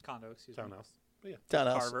 Condo, excuse me. Townhouse. But yeah.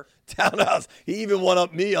 Townhouse. Harbor. Townhouse. He even one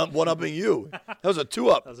up me on one upping you. That was a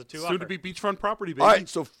 2-up. That was a Soon to be beachfront property, baby. All right,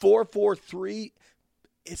 so 4-4-3.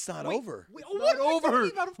 It's not over. What Not am I over.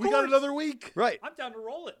 talking about? Of We got course. another week. Right. I'm down to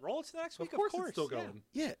roll it. Roll it to the next week. Of course, of course. it's still Yeah. going.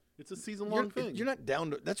 Yeah. It's a season-long thing. You're not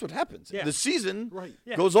down to. That's what happens. Yeah. The season Right.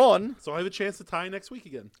 Yeah. goes on. So I have a chance to tie next week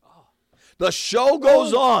again. The show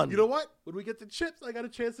goes on. You know what? When we get to chips, I got a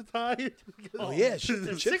chance to tie. Oh yeah, shit,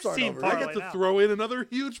 the It's chips aren't 16 over. I parlay. get to now. throw in another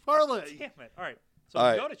huge parlay. Damn it. All right. So All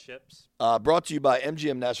we right. go to chips. Brought to you by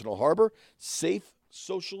MGM National Harbor. Safe,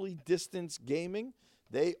 socially distanced gaming.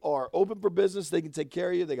 They are open for business. They can take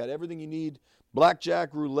care of you. They got everything you need.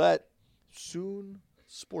 Blackjack, roulette. Soon,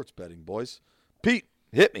 sports betting, boys. Pete,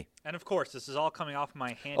 hit me. And of course, this is all coming off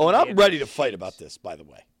my hand. Oh, and I'm ready to fight about this, by the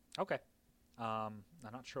way. Okay. I'm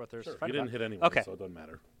not sure what there's to You fight didn't about. hit anyone, Okay. so it doesn't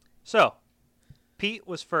matter. So, Pete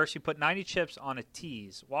was first. He put 90 chips on a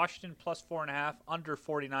tease. Washington plus 4.5, under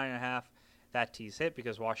 49.5. That tease hit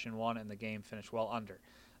because Washington won and the game finished well under.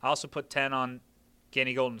 I also put 10 on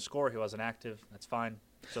Ganny Golden score. He wasn't active. That's fine.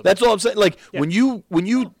 So That's all I'm saying. Like Yeah. when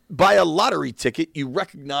you buy a lottery ticket, you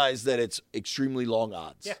recognize that it's extremely long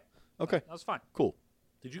odds. Yeah. Okay. that was fine. Cool.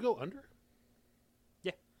 Did you go under?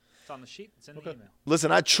 Yeah. It's on the sheet. It's in the email.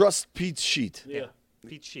 Listen, I trust Pete's sheet. Yeah.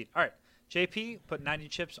 Pete's sheet. All right. JP put 90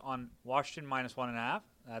 chips on Washington minus 1.5.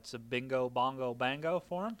 That's a bingo, bongo, bango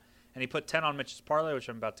for him. And he put 10 on Mitch's parlay, which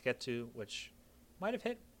I'm about to get to, which might have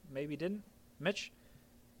hit, maybe didn't. Mitch,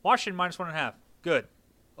 Washington minus 1.5. Good.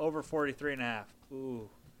 Over 43.5. Ooh.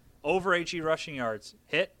 Over HE rushing yards.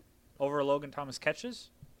 Hit. Over Logan Thomas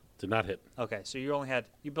catches. Did not hit. Okay, so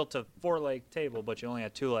you built a 4-leg table, but you only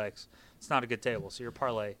had 2 legs. It's not a good table, so your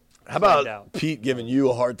parlay. How flamed about out. Pete giving you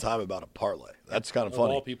a hard time about a parlay? That's kind of Of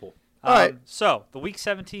funny. all people. All right. So, the week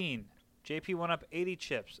 17, JP went up 80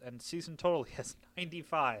 chips, and season total he has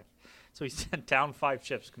 95. So he's down 5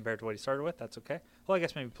 chips compared to what he started with. That's okay. Well, I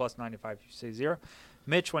guess maybe plus 95 if you say 0.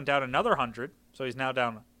 Mitch went down another 100, so he's now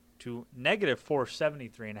down to negative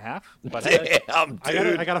 473.5. But Damn,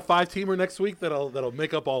 dude. I got a 5-teamer next week that'll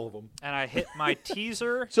make up all of them. and I hit my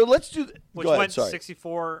teaser, So let's do. which Go ahead, went sorry.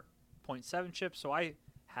 64.7 chips. So I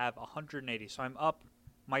have 180. So I'm up.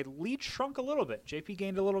 My lead shrunk a little bit. JP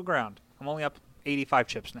gained a little ground. I'm only up 85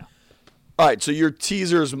 chips now. All right, so your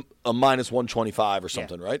teaser's a minus 125 or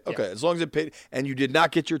something, right? Yeah. Okay, as long as it paid, and you did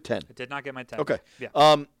not get your 10. I did not get my 10. Okay. Yeah.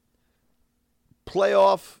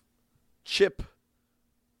 Playoff, chip,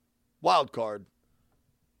 wild card.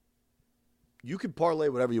 You can parlay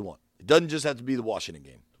whatever you want. It doesn't just have to be the Washington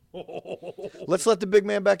game. Let's let the big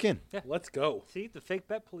man back in. Let's go. See, the fake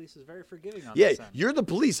bet police is very forgiving on Yeah, this end. you're the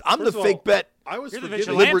police. I'm First the of fake all, bet. I was You're the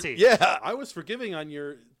forgiving. vigilante. Yeah, I was forgiving on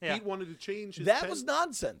your. Yeah. Pete wanted to change his. that 10, was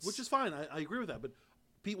nonsense. which is fine. I agree with that. But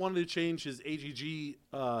Pete wanted to change his AGG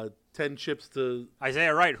 10 chips to.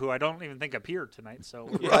 Isaiah Wright, who I don't even think appeared tonight, so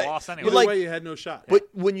we Right. lost anyway. Either like- way, you had no shot. But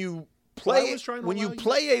when you play, was trying to when you allow you-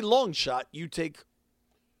 play a long shot, you take.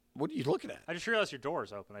 What are you looking at? I just realized your door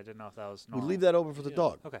is open. I didn't know if that was We normal. leave that open for the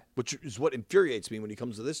dog. Okay. Which is what infuriates me when he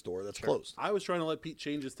comes to this door that's closed. I was trying to let Pete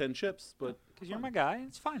change his 10 chips, but Because you're my guy.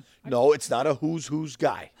 It's fine. No, it's not a who's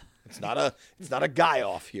guy. It's not a guy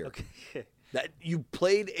off here. Okay. That you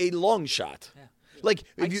played a long shot. Yeah. Like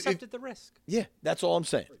I if you, accepted the risk. yeah, that's all I'm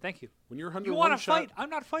saying. Thank you. when you're 100 You want to fight?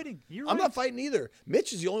 I'm not fighting. You're I'm right. not fighting either.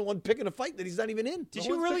 Mitch is the only one picking a fight that he's not even in. Did No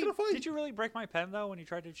you one's really? picking a fight. Did you really break my pen though when you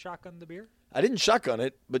tried to shotgun the beer? I didn't shotgun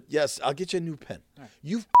it, but yes, I'll get you a new pen.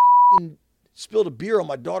 You f***ing spilled a beer on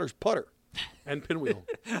my daughter's putter. and pinwheel.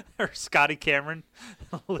 Or Scotty Cameron?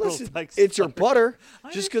 Little Listen, like it's her putter.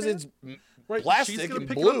 I Just because it's understand. Right, plastic she's gonna and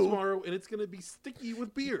pick it up blue. tomorrow, and it's gonna be sticky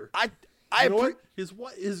with beer. I You know appre-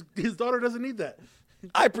 what? His daughter doesn't need that.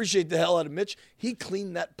 I appreciate the hell out of Mitch. He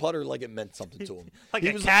cleaned that putter like it meant something to him. like he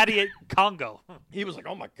a was caddy at Congo. He was like,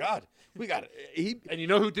 "Oh my god, we got it." And you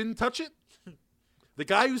know who didn't touch it? The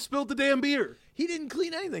guy who spilled the damn beer. He didn't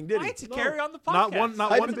clean anything, did I he? had to carry on the podcast. Not one-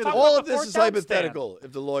 not I one had to bit talk of All about of the this fourth is down stand. hypothetical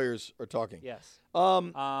if the lawyers are talking. Yes.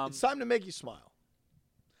 It's time to make you smile.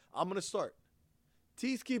 I'm going to start.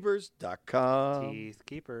 Teethkeepers.com.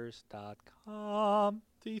 Teethkeepers.com.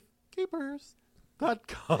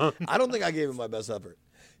 Teethkeepers.com. I don't think I gave it my best effort.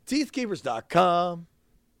 Teethkeepers.com.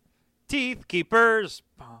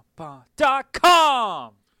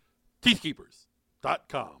 Teethkeepers.com.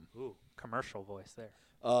 Teethkeepers.com. Ooh, commercial voice there.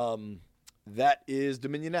 That is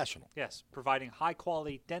Dominion National. Yes, providing high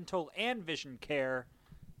quality dental and vision care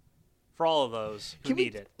for all of those who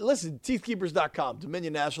need it. Listen, Teethkeepers.com,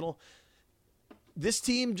 Dominion National. This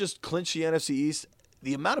team just clinched the NFC East.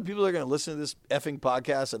 The amount of people that are going to listen to this effing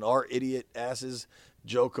podcast and our idiot asses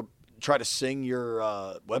joke, try to sing your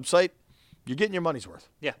website, you're getting your money's worth.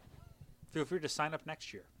 Yeah. Feel free to sign up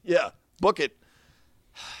next year. Yeah, book it.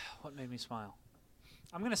 What made me smile?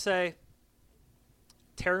 I'm going to say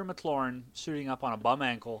Terry McLaurin suiting up on a bum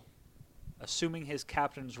ankle, assuming his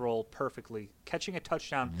captain's role perfectly, catching a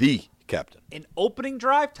touchdown. The captain. An opening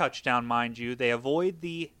drive touchdown, mind you. They avoid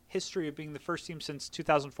the history of being the first team since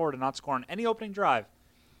 2004 to not score on any opening drive.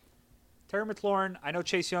 Terry McLaurin, I know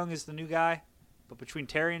Chase Young is the new guy, but between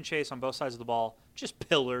Terry and Chase on both sides of the ball, just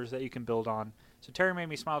pillars that you can build on. So Terry made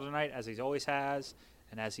me smile tonight, as he always has,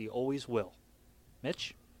 and as he always will.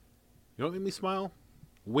 Mitch? You know what made me smile?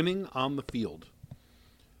 Winning on the field.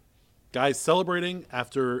 Guys celebrating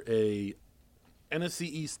after a NFC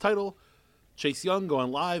East title. Chase Young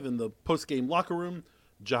going live in the post-game locker room.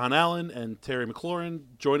 John Allen and Terry McLaurin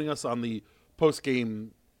joining us on the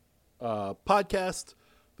post-game podcast.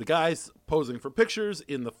 The guys posing for pictures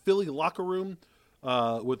in the Philly locker room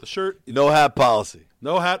with the shirt. No hat policy.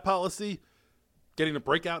 No hat policy. Getting to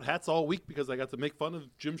break out hats all week because I got to make fun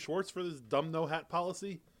of Jim Schwartz for this dumb no hat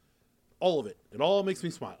policy. All of it. It all makes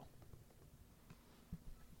me smile.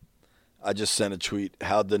 I just sent a tweet.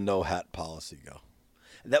 How'd the no hat policy go?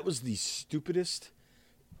 That was the stupidest.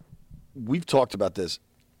 We've talked about this.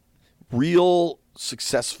 Real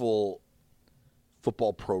successful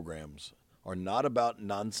football programs are not about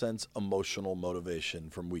nonsense emotional motivation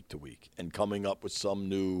from week to week and coming up with some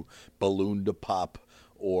new balloon to pop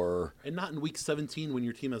or And not in week 17 when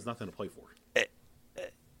your team has nothing to play for.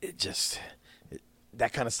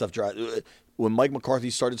 that kind of stuff drives. When Mike McCarthy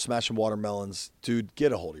started smashing watermelons, dude,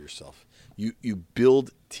 get a hold of yourself. You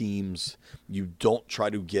build teams. You don't try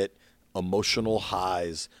to get emotional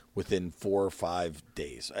highs within 4 or 5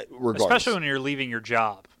 days, regardless. Especially when you're leaving your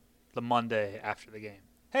job the Monday after the game.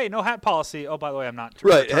 Hey, no hat policy. Oh, by the way, I'm not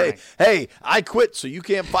Right. returning. Hey, I quit, so you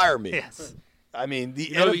can't fire me. Yes. I mean,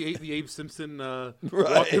 You know, the Abe Simpson Right,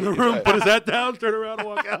 walk in the room, right. put his hat down, turn around, and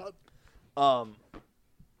walk out.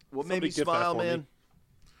 What made me Somebody get that smile, for me. man?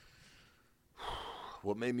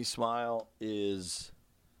 What made me smile is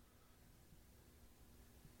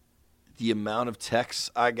the amount of texts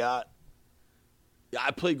I got. Yeah,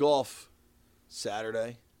 I played golf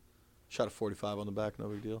Saturday. Shot a 45 on the back, no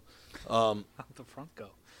big deal. How'd the front go?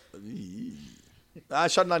 I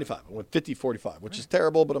shot a 95. I went 50-45, which is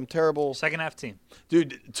terrible, but I'm terrible. Second half team.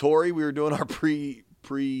 Dude, Tori, we were doing our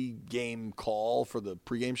pre-game call for the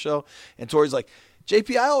pre-game show, and Tori's like,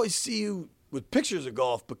 JP, I always see you with pictures of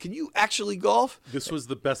golf, but can you actually golf? This was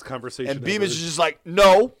the best conversation. And Beamish is just like,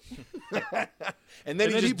 no. and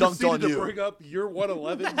then he just dunked proceeded on to you. bring up your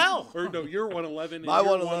 111. hell? Or no, your 111. My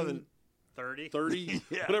 111. 30,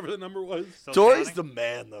 Yeah. whatever the number was. Still Tori's counting? the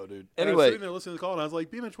man, though, dude. And I was Anyway, sitting there listening to the call, and I was like,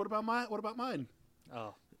 Beamish, what about mine?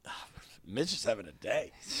 Oh, Mitch is having a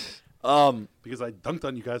day. Because I dunked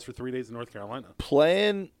on you guys for 3 days in North Carolina.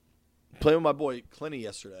 Playing with my boy Clinty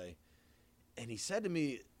yesterday, and he said to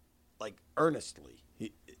me, like, earnestly,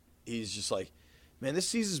 he's just like, man, this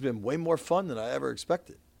season's been way more fun than I ever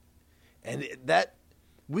expected. And that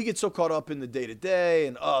we get so caught up in the day-to-day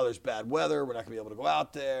and, oh, there's bad weather, we're not going to be able to go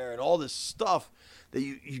out there, and all this stuff that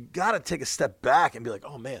you got to take a step back and be like,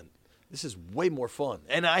 oh, man, this is way more fun.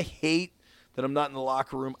 And I hate that I'm not in the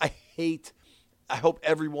locker room. I hope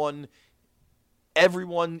everyone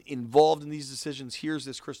involved in these decisions hears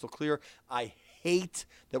this crystal clear. I hate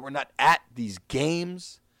that we're not at these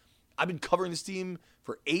games. I've been covering this team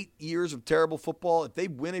for 8 years of terrible football. If they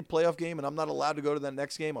win a playoff game and I'm not allowed to go to that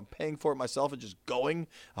next game, I'm paying for it myself and just going.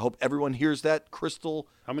 I hope everyone hears that crystal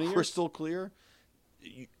clear.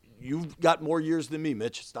 You've got more years than me,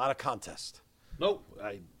 Mitch. It's not a contest. Nope.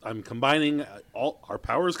 I'm combining all our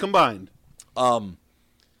powers combined. But,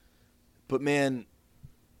 man,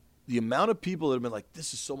 the amount of people that have been like,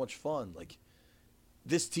 this is so much fun. Like,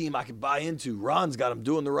 this team I can buy into. Ron's got them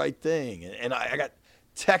doing the right thing. And I got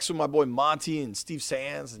texts with my boy Monty and Steve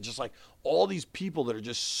Sands and just like all these people that are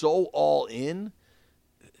just so all in.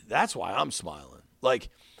 That's why I'm smiling. Like,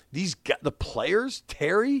 the players,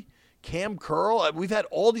 Terry, Cam Curl, we've had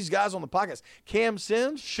all these guys on the podcast. Cam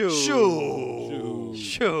Sims. Shoo.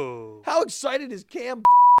 How excited is Cam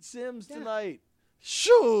Sims tonight?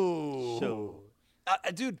 Shoo.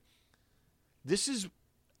 Dude, this is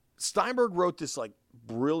Steinberg wrote this like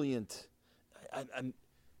brilliant.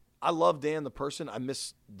 I love Dan the person. I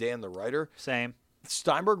miss Dan the writer. same.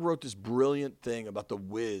 Steinberg wrote this brilliant thing about the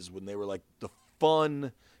Wiz when they were like the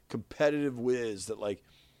fun, competitive Wiz that like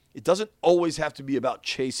it doesn't always have to be about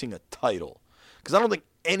chasing a title. Because I don't think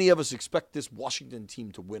any of us expect this Washington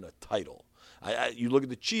team to win a title. You look at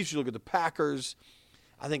the Chiefs, you look at the Packers.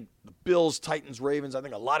 I think the Bills, Titans, Ravens, I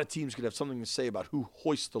think a lot of teams could have something to say about who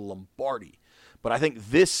hoists the Lombardi. But I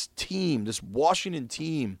think this team, this Washington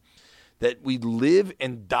team, that we live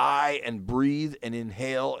and die and breathe and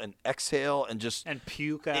inhale and exhale and just And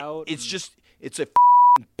puke out. It's a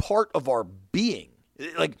part of our being.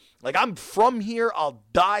 Like I'm from here. I'll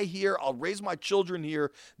die here. I'll raise my children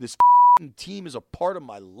here. This team is a part of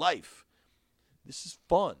my life. This is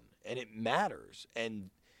fun and it matters.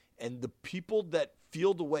 And the people that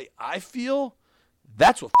feel the way I feel,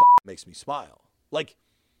 that's what makes me smile. Like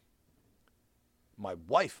my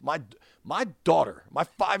wife, my daughter, my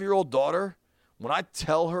 5-year-old daughter, when I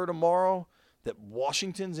tell her tomorrow that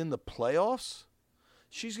Washington's in the playoffs,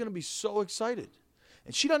 she's going to be so excited.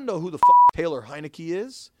 And she doesn't know who the Taylor Heineke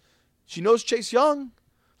is. She knows Chase Young.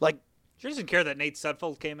 Like, She doesn't care that Nate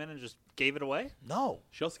Sudfeld came in and just gave it away. no.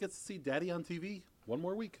 She also gets to see Daddy on TV one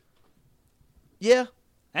more week. Yeah.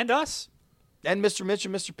 And us. And Mr. Mitch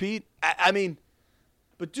and Mr. Pete. I mean,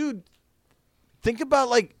 but dude, think about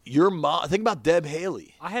like your mom. Think about Deb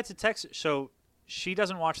Haley. I had to text her. So she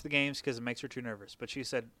doesn't watch the games because it makes her too nervous. But she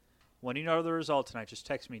said, when you know the result tonight, just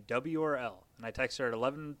text me W or L. And I texted her at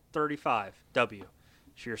 11:35, W.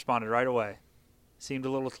 She responded right away. Seemed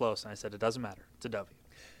a little close. And I said, it doesn't matter. It's a W.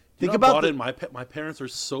 Think You know, about bought in. My parents are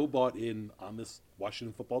so bought in on this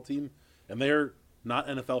Washington football team, and they're not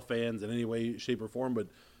NFL fans in any way, shape, or form, but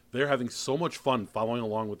they're having so much fun following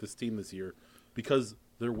along with this team this year because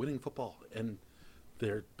they're winning football and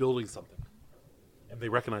they're building something, and they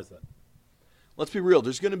recognize that. Let's be real.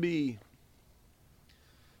 There's going to be.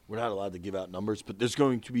 We're not allowed to give out numbers, but there's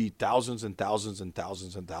going to be thousands and thousands and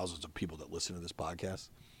thousands and thousands of people that listen to this podcast.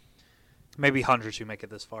 Maybe hundreds who make it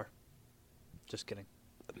this far. Just kidding.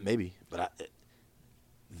 Maybe, but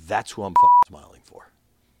that's who I'm smiling for.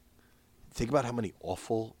 Think about how many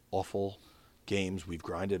awful, awful games we've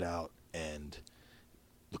grinded out, and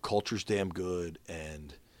the culture's damn good,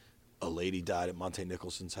 and a lady died at Monte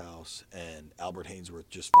Nicholson's house, and Albert Hainsworth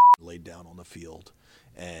just laid down on the field,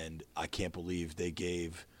 and I can't believe they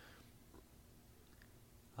gave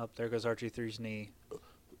Up there goes RG3's knee.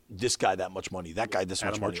 this guy that much money, that guy this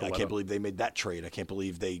much Adam money. I Archuleta. can't believe they made that trade. I can't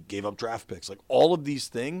believe they gave up draft picks. Like all of these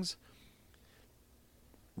things,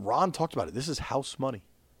 Ron talked about it. This is house money.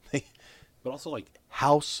 But also, like,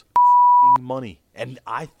 House money. And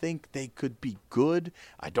I think they could be good.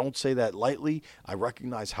 I don't say that lightly. I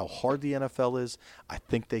recognize how hard the NFL is. I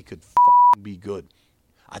think they could be good.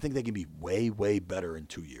 I think they can be way, way better in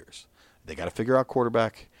 2 years. They got to figure out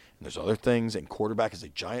quarterback, and there's other things, and quarterback is a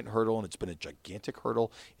giant hurdle, and it's been a gigantic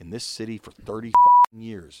hurdle in this city for 30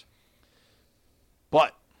 years.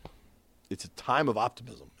 But it's a time of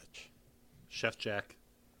optimism, Mitch. Chef Jack,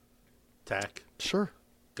 Tack, Sure.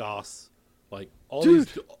 Goss, like all Dude.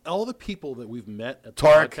 all the people that we've met at the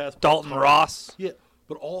Tarek, podcast. Dalton Tarek, Ross. Yeah,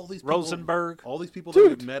 but all these people, Rosenberg. all these people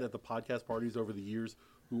Dude. that we've met at the podcast parties over the years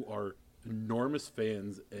who are enormous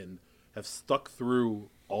fans and have stuck through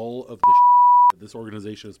all of the that this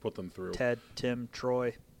organization has put them through. Ted, Tim,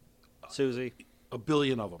 Troy, Susie. A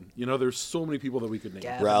billion of them. You know, there's so many people that we could name.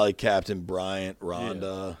 Gavin. Rally Captain, Bryant,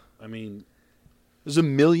 Rhonda. I mean, There's a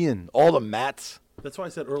million. All the Matts. that's why I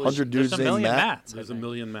said earlier. 100 dudes There's a named million Matt. Matts. I There's a think.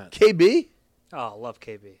 million Matt. KB? Oh, I love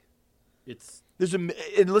KB. It's There's and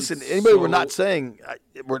listen, It's anybody we're so- not saying,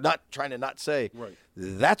 we're not trying to not say, Right.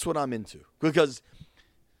 That's what I'm into. Because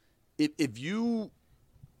if you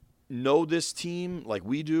know this team like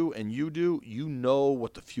we do and you do, you know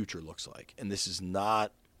what the future looks like. And this is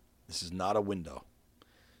not a window.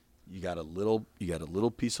 You got a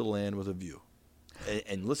little piece of land with a view.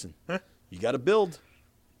 And listen, you got to build.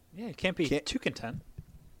 Yeah, you can't be too content.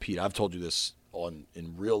 Pete, I've told you this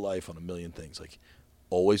in real life on a million things. Like,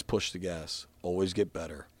 always push the gas, always get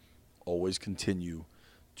better, always continue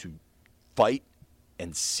to fight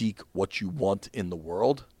and seek what you want in the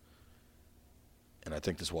world. And I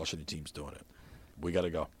think this Washington team's doing it. We got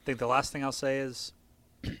to go. I think the last thing I'll say is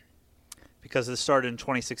because this started in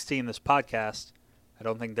 2016, this podcast, I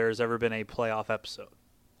don't think there's ever been a playoff episode.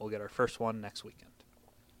 We'll get our first one next weekend.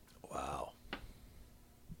 Wow.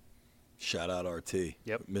 Shout out RT.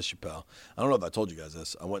 Yep. Miss you, pal. I don't know if I told you guys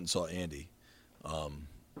this. I went and saw Andy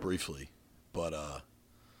briefly, but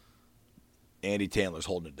Andy Tandler's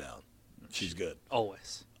holding it down. She's good.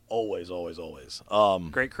 Always. Always, always, always.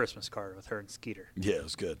 Great Christmas card with her and Skeeter. Yeah, it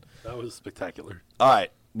was good. that was spectacular. All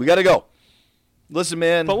right, we got to go. Listen,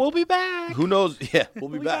 man. But we'll be back. Who knows? Yeah, we'll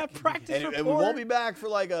be We back. got a practice and we report. won't be back for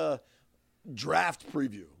like a draft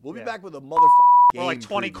preview. We'll be Yeah. back with a motherfucking game Or like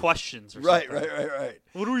 20 preview. questions or Right, something. right.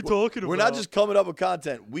 What are we talking We're not just coming up with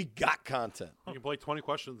content. We got content. You can play 20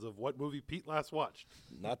 questions of what movie Pete last watched.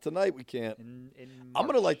 Not tonight. We can't. in I'm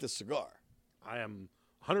gonna March. light this cigar. I am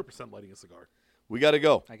 100% lighting a cigar. We got to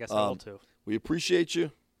go. I guess I will too. We appreciate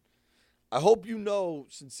you. I hope you know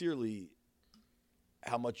sincerely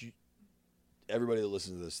how much everybody that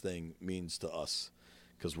listens to this thing means to us,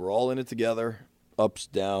 because we're all in it together, ups,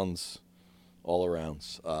 downs, all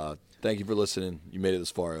arounds. Thank you for listening. You made it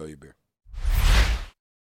this far. I owe you a beer.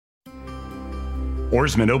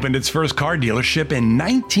 Oarsman opened its first car dealership in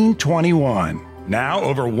 1921. Now,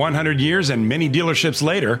 over 100 years and many dealerships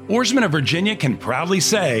later, Oarsman of Virginia can proudly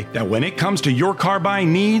say that when it comes to your car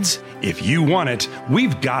buying needs, if you want it,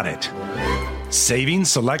 we've got it.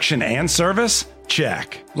 Savings, selection, and service?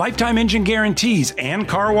 Check. Lifetime engine guarantees and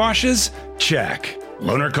car washes? Check.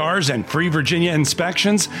 Loaner cars and free Virginia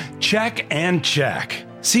inspections? Check and check.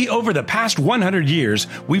 See, over the past 100 years,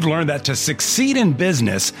 we've learned that to succeed in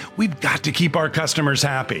business, we've got to keep our customers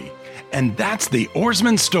happy. And that's the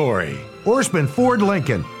Oarsman story. Oarsman Ford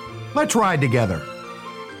Lincoln. Let's ride together.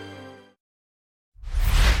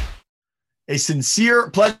 A sincere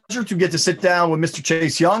pleasure to get to sit down with Mr.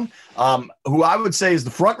 Chase Young, who I would say is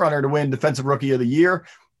the front runner to win Defensive Rookie of the Year.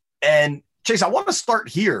 And Chase, I want to start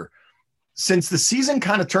here. Since the season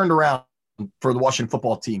kind of turned around for the Washington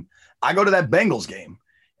football team, I go to that Bengals game,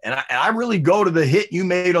 and I really go to the hit you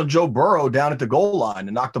made on Joe Burrow down at the goal line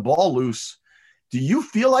and knocked the ball loose. Do you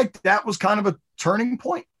feel like that was kind of a turning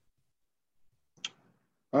point?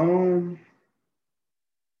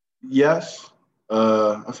 Yes.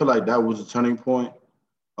 I feel like that was a turning point.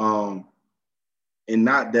 And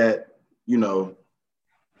not that,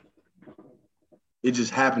 it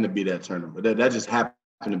just happened to be that turning point. That just happened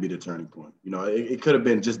to be the turning point. It could have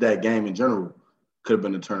been just that game in general. Could have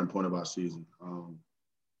been the turning point of our season.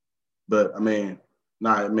 But, I wouldn't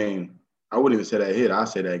even say that hit. I'd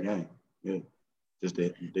say that game. Yeah. Just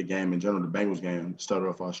the game in general, the Bengals game, started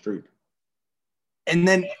off our streak. And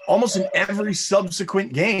then almost in every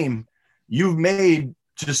subsequent game, you've made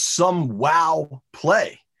just some wow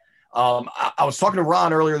play. I was talking to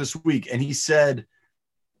Ron earlier this week, and he said,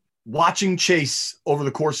 watching Chase over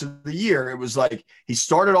the course of the year, it was like he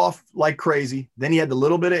started off like crazy. Then he had the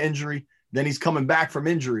little bit of injury. Then he's coming back from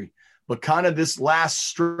injury. But kind of this last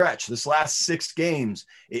stretch, this last 6 games,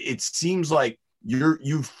 it seems like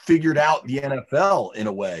you've figured out the NFL in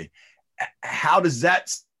a way. How does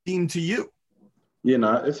that seem to you? Yeah,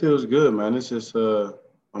 no, it feels good, man. It's just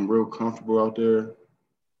I'm real comfortable out there.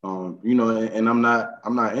 You know, and I'm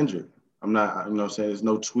not injured. I'm not, you know what I'm saying, there's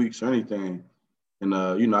no tweaks or anything.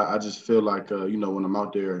 And you know, I just feel like you know, when I'm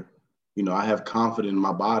out there, you know, I have confidence in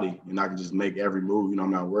my body and I can just make every move. You know,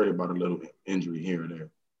 I'm not worried about a little injury here or there.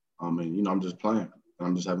 And you know, I'm just playing.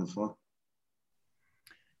 I'm just having fun.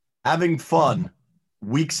 Having fun.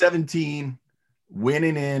 Week 17,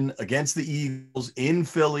 winning in against the Eagles in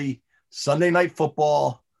Philly, Sunday Night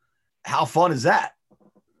Football. How fun is that?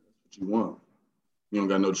 What you want? You don't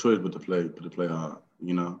got no choice but to play hard.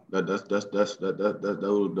 You know, those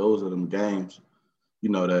are them games. You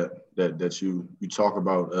know that you talk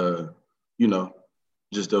about. You know,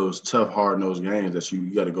 just those tough, hard-nosed games that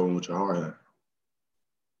you got to go in with your heart at.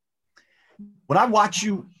 When I watch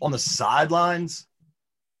you on the sidelines,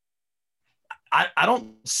 I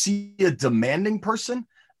don't see a demanding person.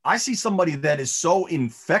 I see somebody that is so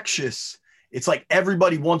infectious. It's like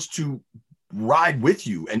everybody wants to ride with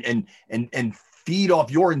you and feed off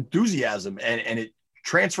your enthusiasm, and it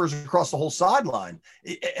transfers across the whole sideline.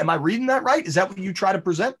 Am I reading that right? Is that what you try to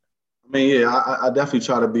present? I mean, yeah, I definitely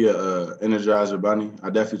try to be a energizer bunny. I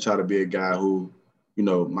definitely try to be a guy who, you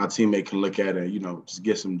know, my teammate can look at and, you know, just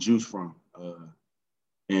get some juice from.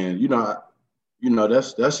 And you know,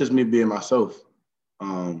 that's just me being myself.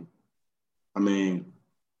 I mean,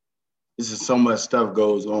 this is so much stuff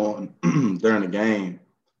goes on during the game.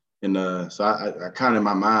 And so I kind of, in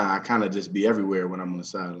my mind, I kind of just be everywhere when I'm on the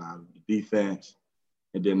sideline. The defense.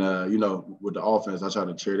 And then, you know, with the offense, I try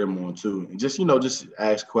to cheer them on too. And just, you know, just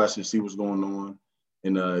ask questions, see what's going on.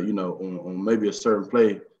 And, you know, on maybe a certain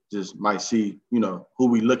play, just might see, you know, who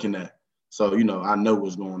we looking at. So, you know, I know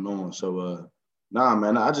what's going on. So, nah,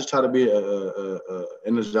 man, I just try to be a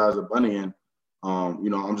energizer bunny. And, you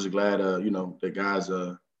know, I'm just glad, you know, the guys,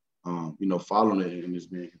 you know, following it and it's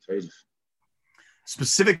being contagious.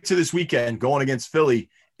 Specific to this weekend, going against Philly,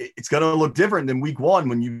 it's going to look different than week one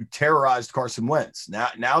when you terrorized Carson Wentz. Now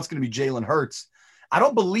it's going to be Jalen Hurts. I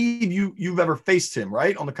don't believe you've ever faced him,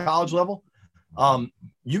 right, on the college level.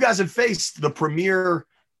 You guys have faced the premier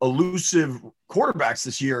elusive quarterbacks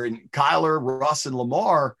this year in Kyler, Russ, and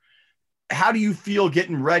Lamar. How do you feel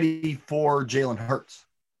getting ready for Jalen Hurts?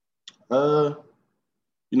 You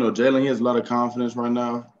know, Jalen, he has a lot of confidence right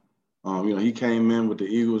now. You know, he came in with the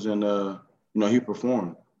Eagles and, you know, he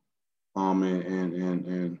performed.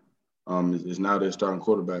 And is now their starting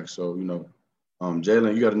quarterback. So, you know,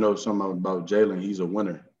 Jalen, you got to know something about Jalen. He's a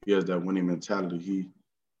winner. He has that winning mentality.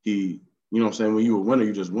 He, you know what I'm saying? When you're a winner,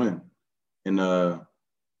 you just win. And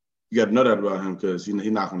you got to know that about him because, you know,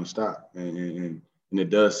 he's not going to stop. And it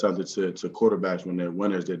does something to quarterbacks when they're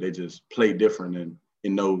winners that they just play different and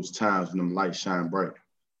in those times when them lights shine bright.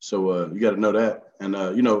 So you got to know that. And,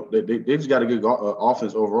 you know, they just got a good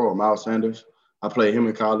offense overall. Miles Sanders. I played him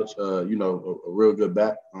in college, you know, a real good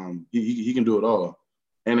back. He can do it all.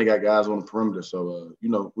 And they got guys on the perimeter. So, you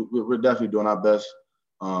know, we're definitely doing our best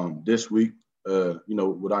this week, you know,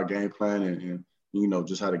 with our game plan and you know,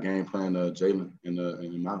 just how to game plan Jalen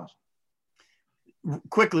and Miles.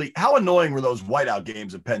 Quickly, how annoying were those whiteout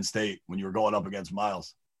games at Penn State when you were going up against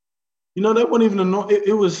Miles? You know, that wasn't even annoying.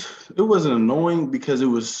 It wasn't annoying because it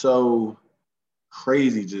was so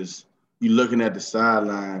crazy just you looking at the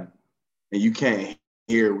sideline and you can't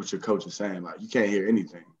hear what your coach is saying. Like, you can't hear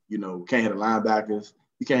anything. You know, can't hear the linebackers.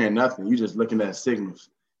 You can't hear nothing. You're just looking at signals.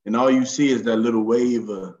 And all you see is that little wave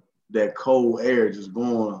of that cold air just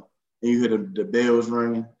going, and you hear the bells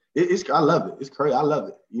ringing. I love it. It's crazy. I love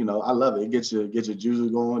it. You know, I love it. It gets your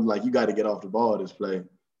juices going. Like, you got to get off the ball this play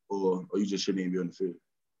or you just shouldn't even be on the field.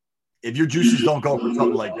 If your juices don't go for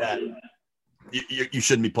something like that, you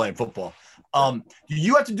shouldn't be playing football. Do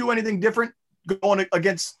you have to do anything different going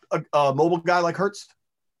against a mobile guy like Hurts?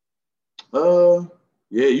 Yeah,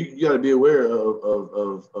 you got to be aware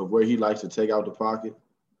of where he likes to take out the pocket,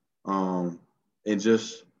 and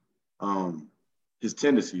just his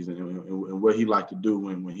tendencies and what he likes to do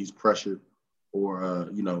when he's pressured, or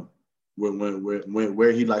you know,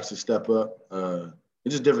 where he likes to step up.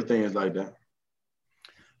 It's just different things like that.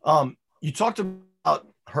 You talked about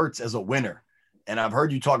Hurts as a winner, and I've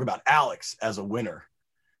heard you talk about Alex as a winner.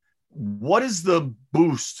 What is the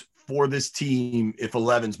boost for this team if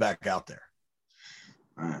 11's back out there?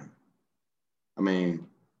 I mean,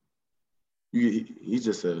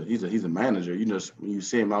 he's a manager. You just, when you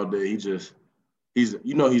see him out there, he's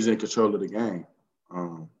in control of the game.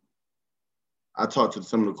 I talked to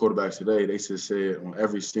some of the quarterbacks today. They just said on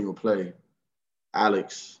every single play,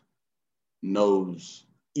 Alex knows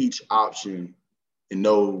each option and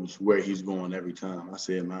knows where he's going every time. I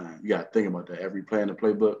said, man, you got to think about that. Every play in the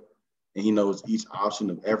playbook, and he knows each option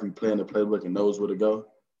of every play in the playbook and knows where to go.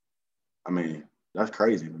 I mean, that's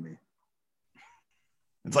crazy to me.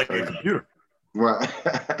 It's like a computer. Right.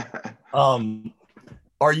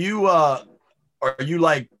 Are you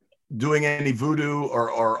like doing any voodoo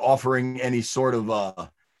or offering any sort of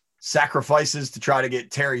sacrifices to try to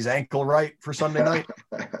get Terry's ankle right for Sunday night?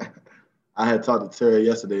 I had talked to Terry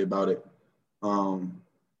yesterday about it. And,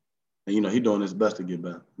 he's doing his best to get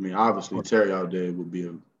back. I mean, obviously, Terry out there would be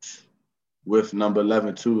with number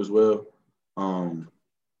 11 too as well.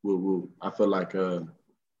 I feel like them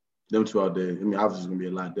two out there, I mean, obviously it's going to be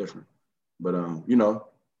a lot different. But,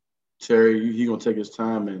 Terry, he going to take his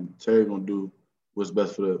time, and Terry going to do what's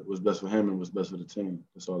best for him and what's best for the team.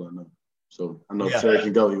 That's all I know. So I know if Terry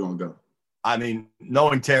can go, he's going to go. I mean,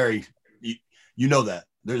 knowing Terry, you know that.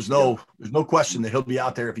 There's no question that he'll be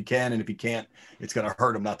out there if he can, and if he can't, it's going to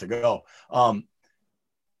hurt him not to go.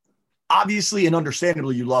 Obviously and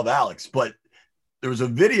understandably, you love Alex, but there was a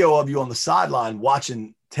video of you on the sideline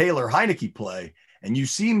watching Taylor Heineke play, and you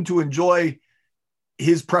seemed to enjoy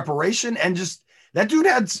his preparation, and just that dude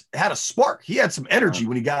had a spark. He had some energy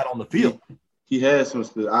when he got on the field. He had some.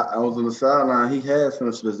 I was on the sideline. He had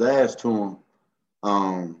some pizzazz to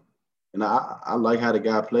him, and I like how the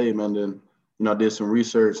guy played, man. Then I did some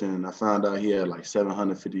research, and I found out he had like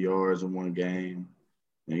 750 yards in one game.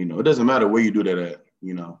 And it doesn't matter where you do that at.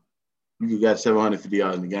 You got 750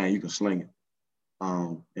 yards in the game, you can sling it.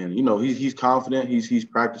 And he's confident. He's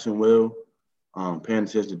practicing well, paying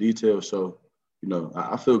attention to detail. So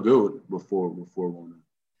I feel good before going.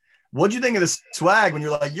 What'd you think of the swag when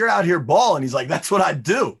you're like, you're out here balling? He's like, that's what I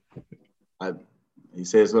do. He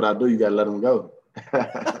says, what I do, you got to let him go.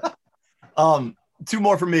 Two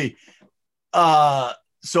more for me.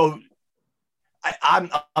 So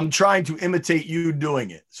I'm trying to imitate you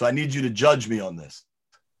doing it. So I need you to judge me on this.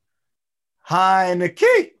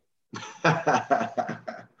 Heineke. I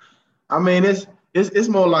mean, it's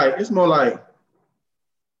more like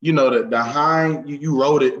the Hein, you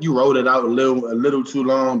wrote it out a little too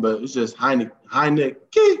long, but it's just Heineke, Heineke,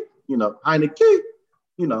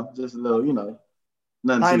 just a little,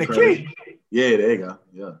 nothing too crazy. Yeah, there you go.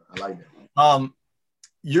 Yeah, I like that.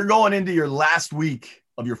 You're going into your last week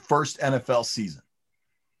of your first NFL season.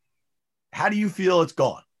 How do you feel it's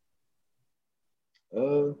gone?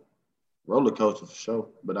 Roller coaster for sure,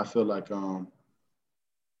 but I feel like it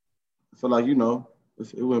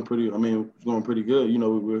went pretty. I mean, it's going pretty good.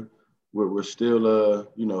 We're still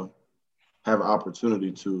have an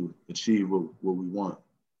opportunity to achieve what we want.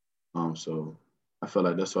 So I feel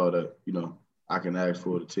like that's all that I can ask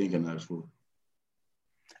for. The team can ask for.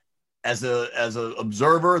 As a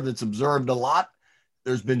observer that's observed a lot,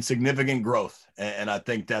 there's been significant growth, and I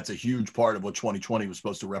think that's a huge part of what 2020 was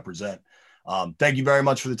supposed to represent. Thank you very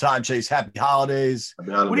much for the time, Chase. Happy holidays. Happy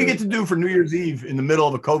holidays. What do you get to do for New Year's Eve in the middle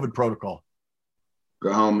of a COVID protocol?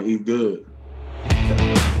 Go home and eat good. You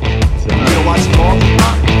gonna watch the ball?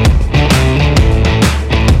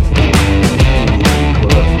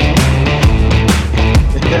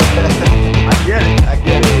 I get it.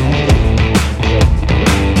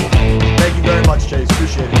 Thank you very much, Chase.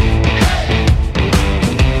 Appreciate it.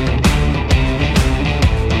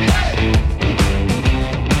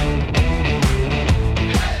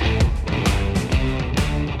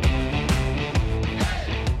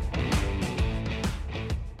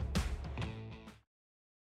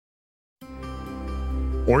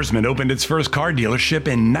 Ourisman opened its first car dealership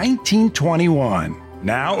in 1921.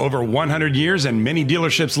 Now, over 100 years and many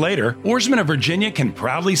dealerships later, Ourisman of Virginia can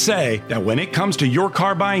proudly say that when it comes to your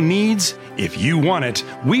car buying needs, if you want it,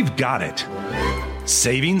 we've got it.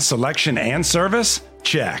 Savings, selection, and service?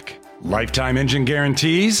 Check. Lifetime engine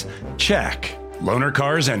guarantees? Check. Loaner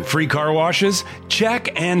cars and free car washes?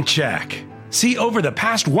 Check and check. See, over the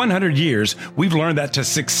past 100 years, we've learned that to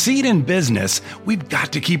succeed in business, we've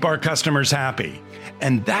got to keep our customers happy.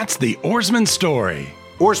 And that's the Ourisman story.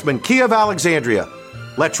 Ourisman Kia of Alexandria.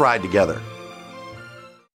 Let's ride together.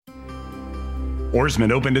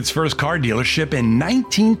 Ourisman opened its first car dealership in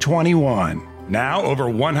 1921. Now, over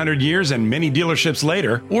 100 years and many dealerships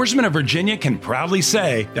later, Ourisman of Virginia can proudly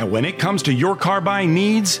say that when it comes to your car buying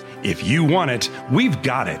needs, if you want it, we've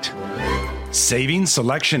got it. Savings,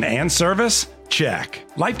 selection, and service? Check.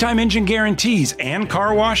 Lifetime engine guarantees and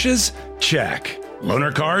car washes? Check.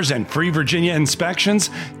 Loaner cars and free Virginia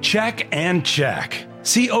inspections? Check and check.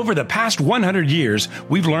 See, over the past 100 years,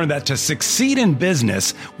 we've learned that to succeed in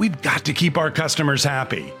business, we've got to keep our customers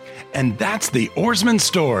happy. And that's the Ourisman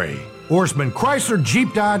story. Ourisman Chrysler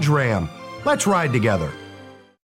Jeep Dodge Ram. Let's ride together.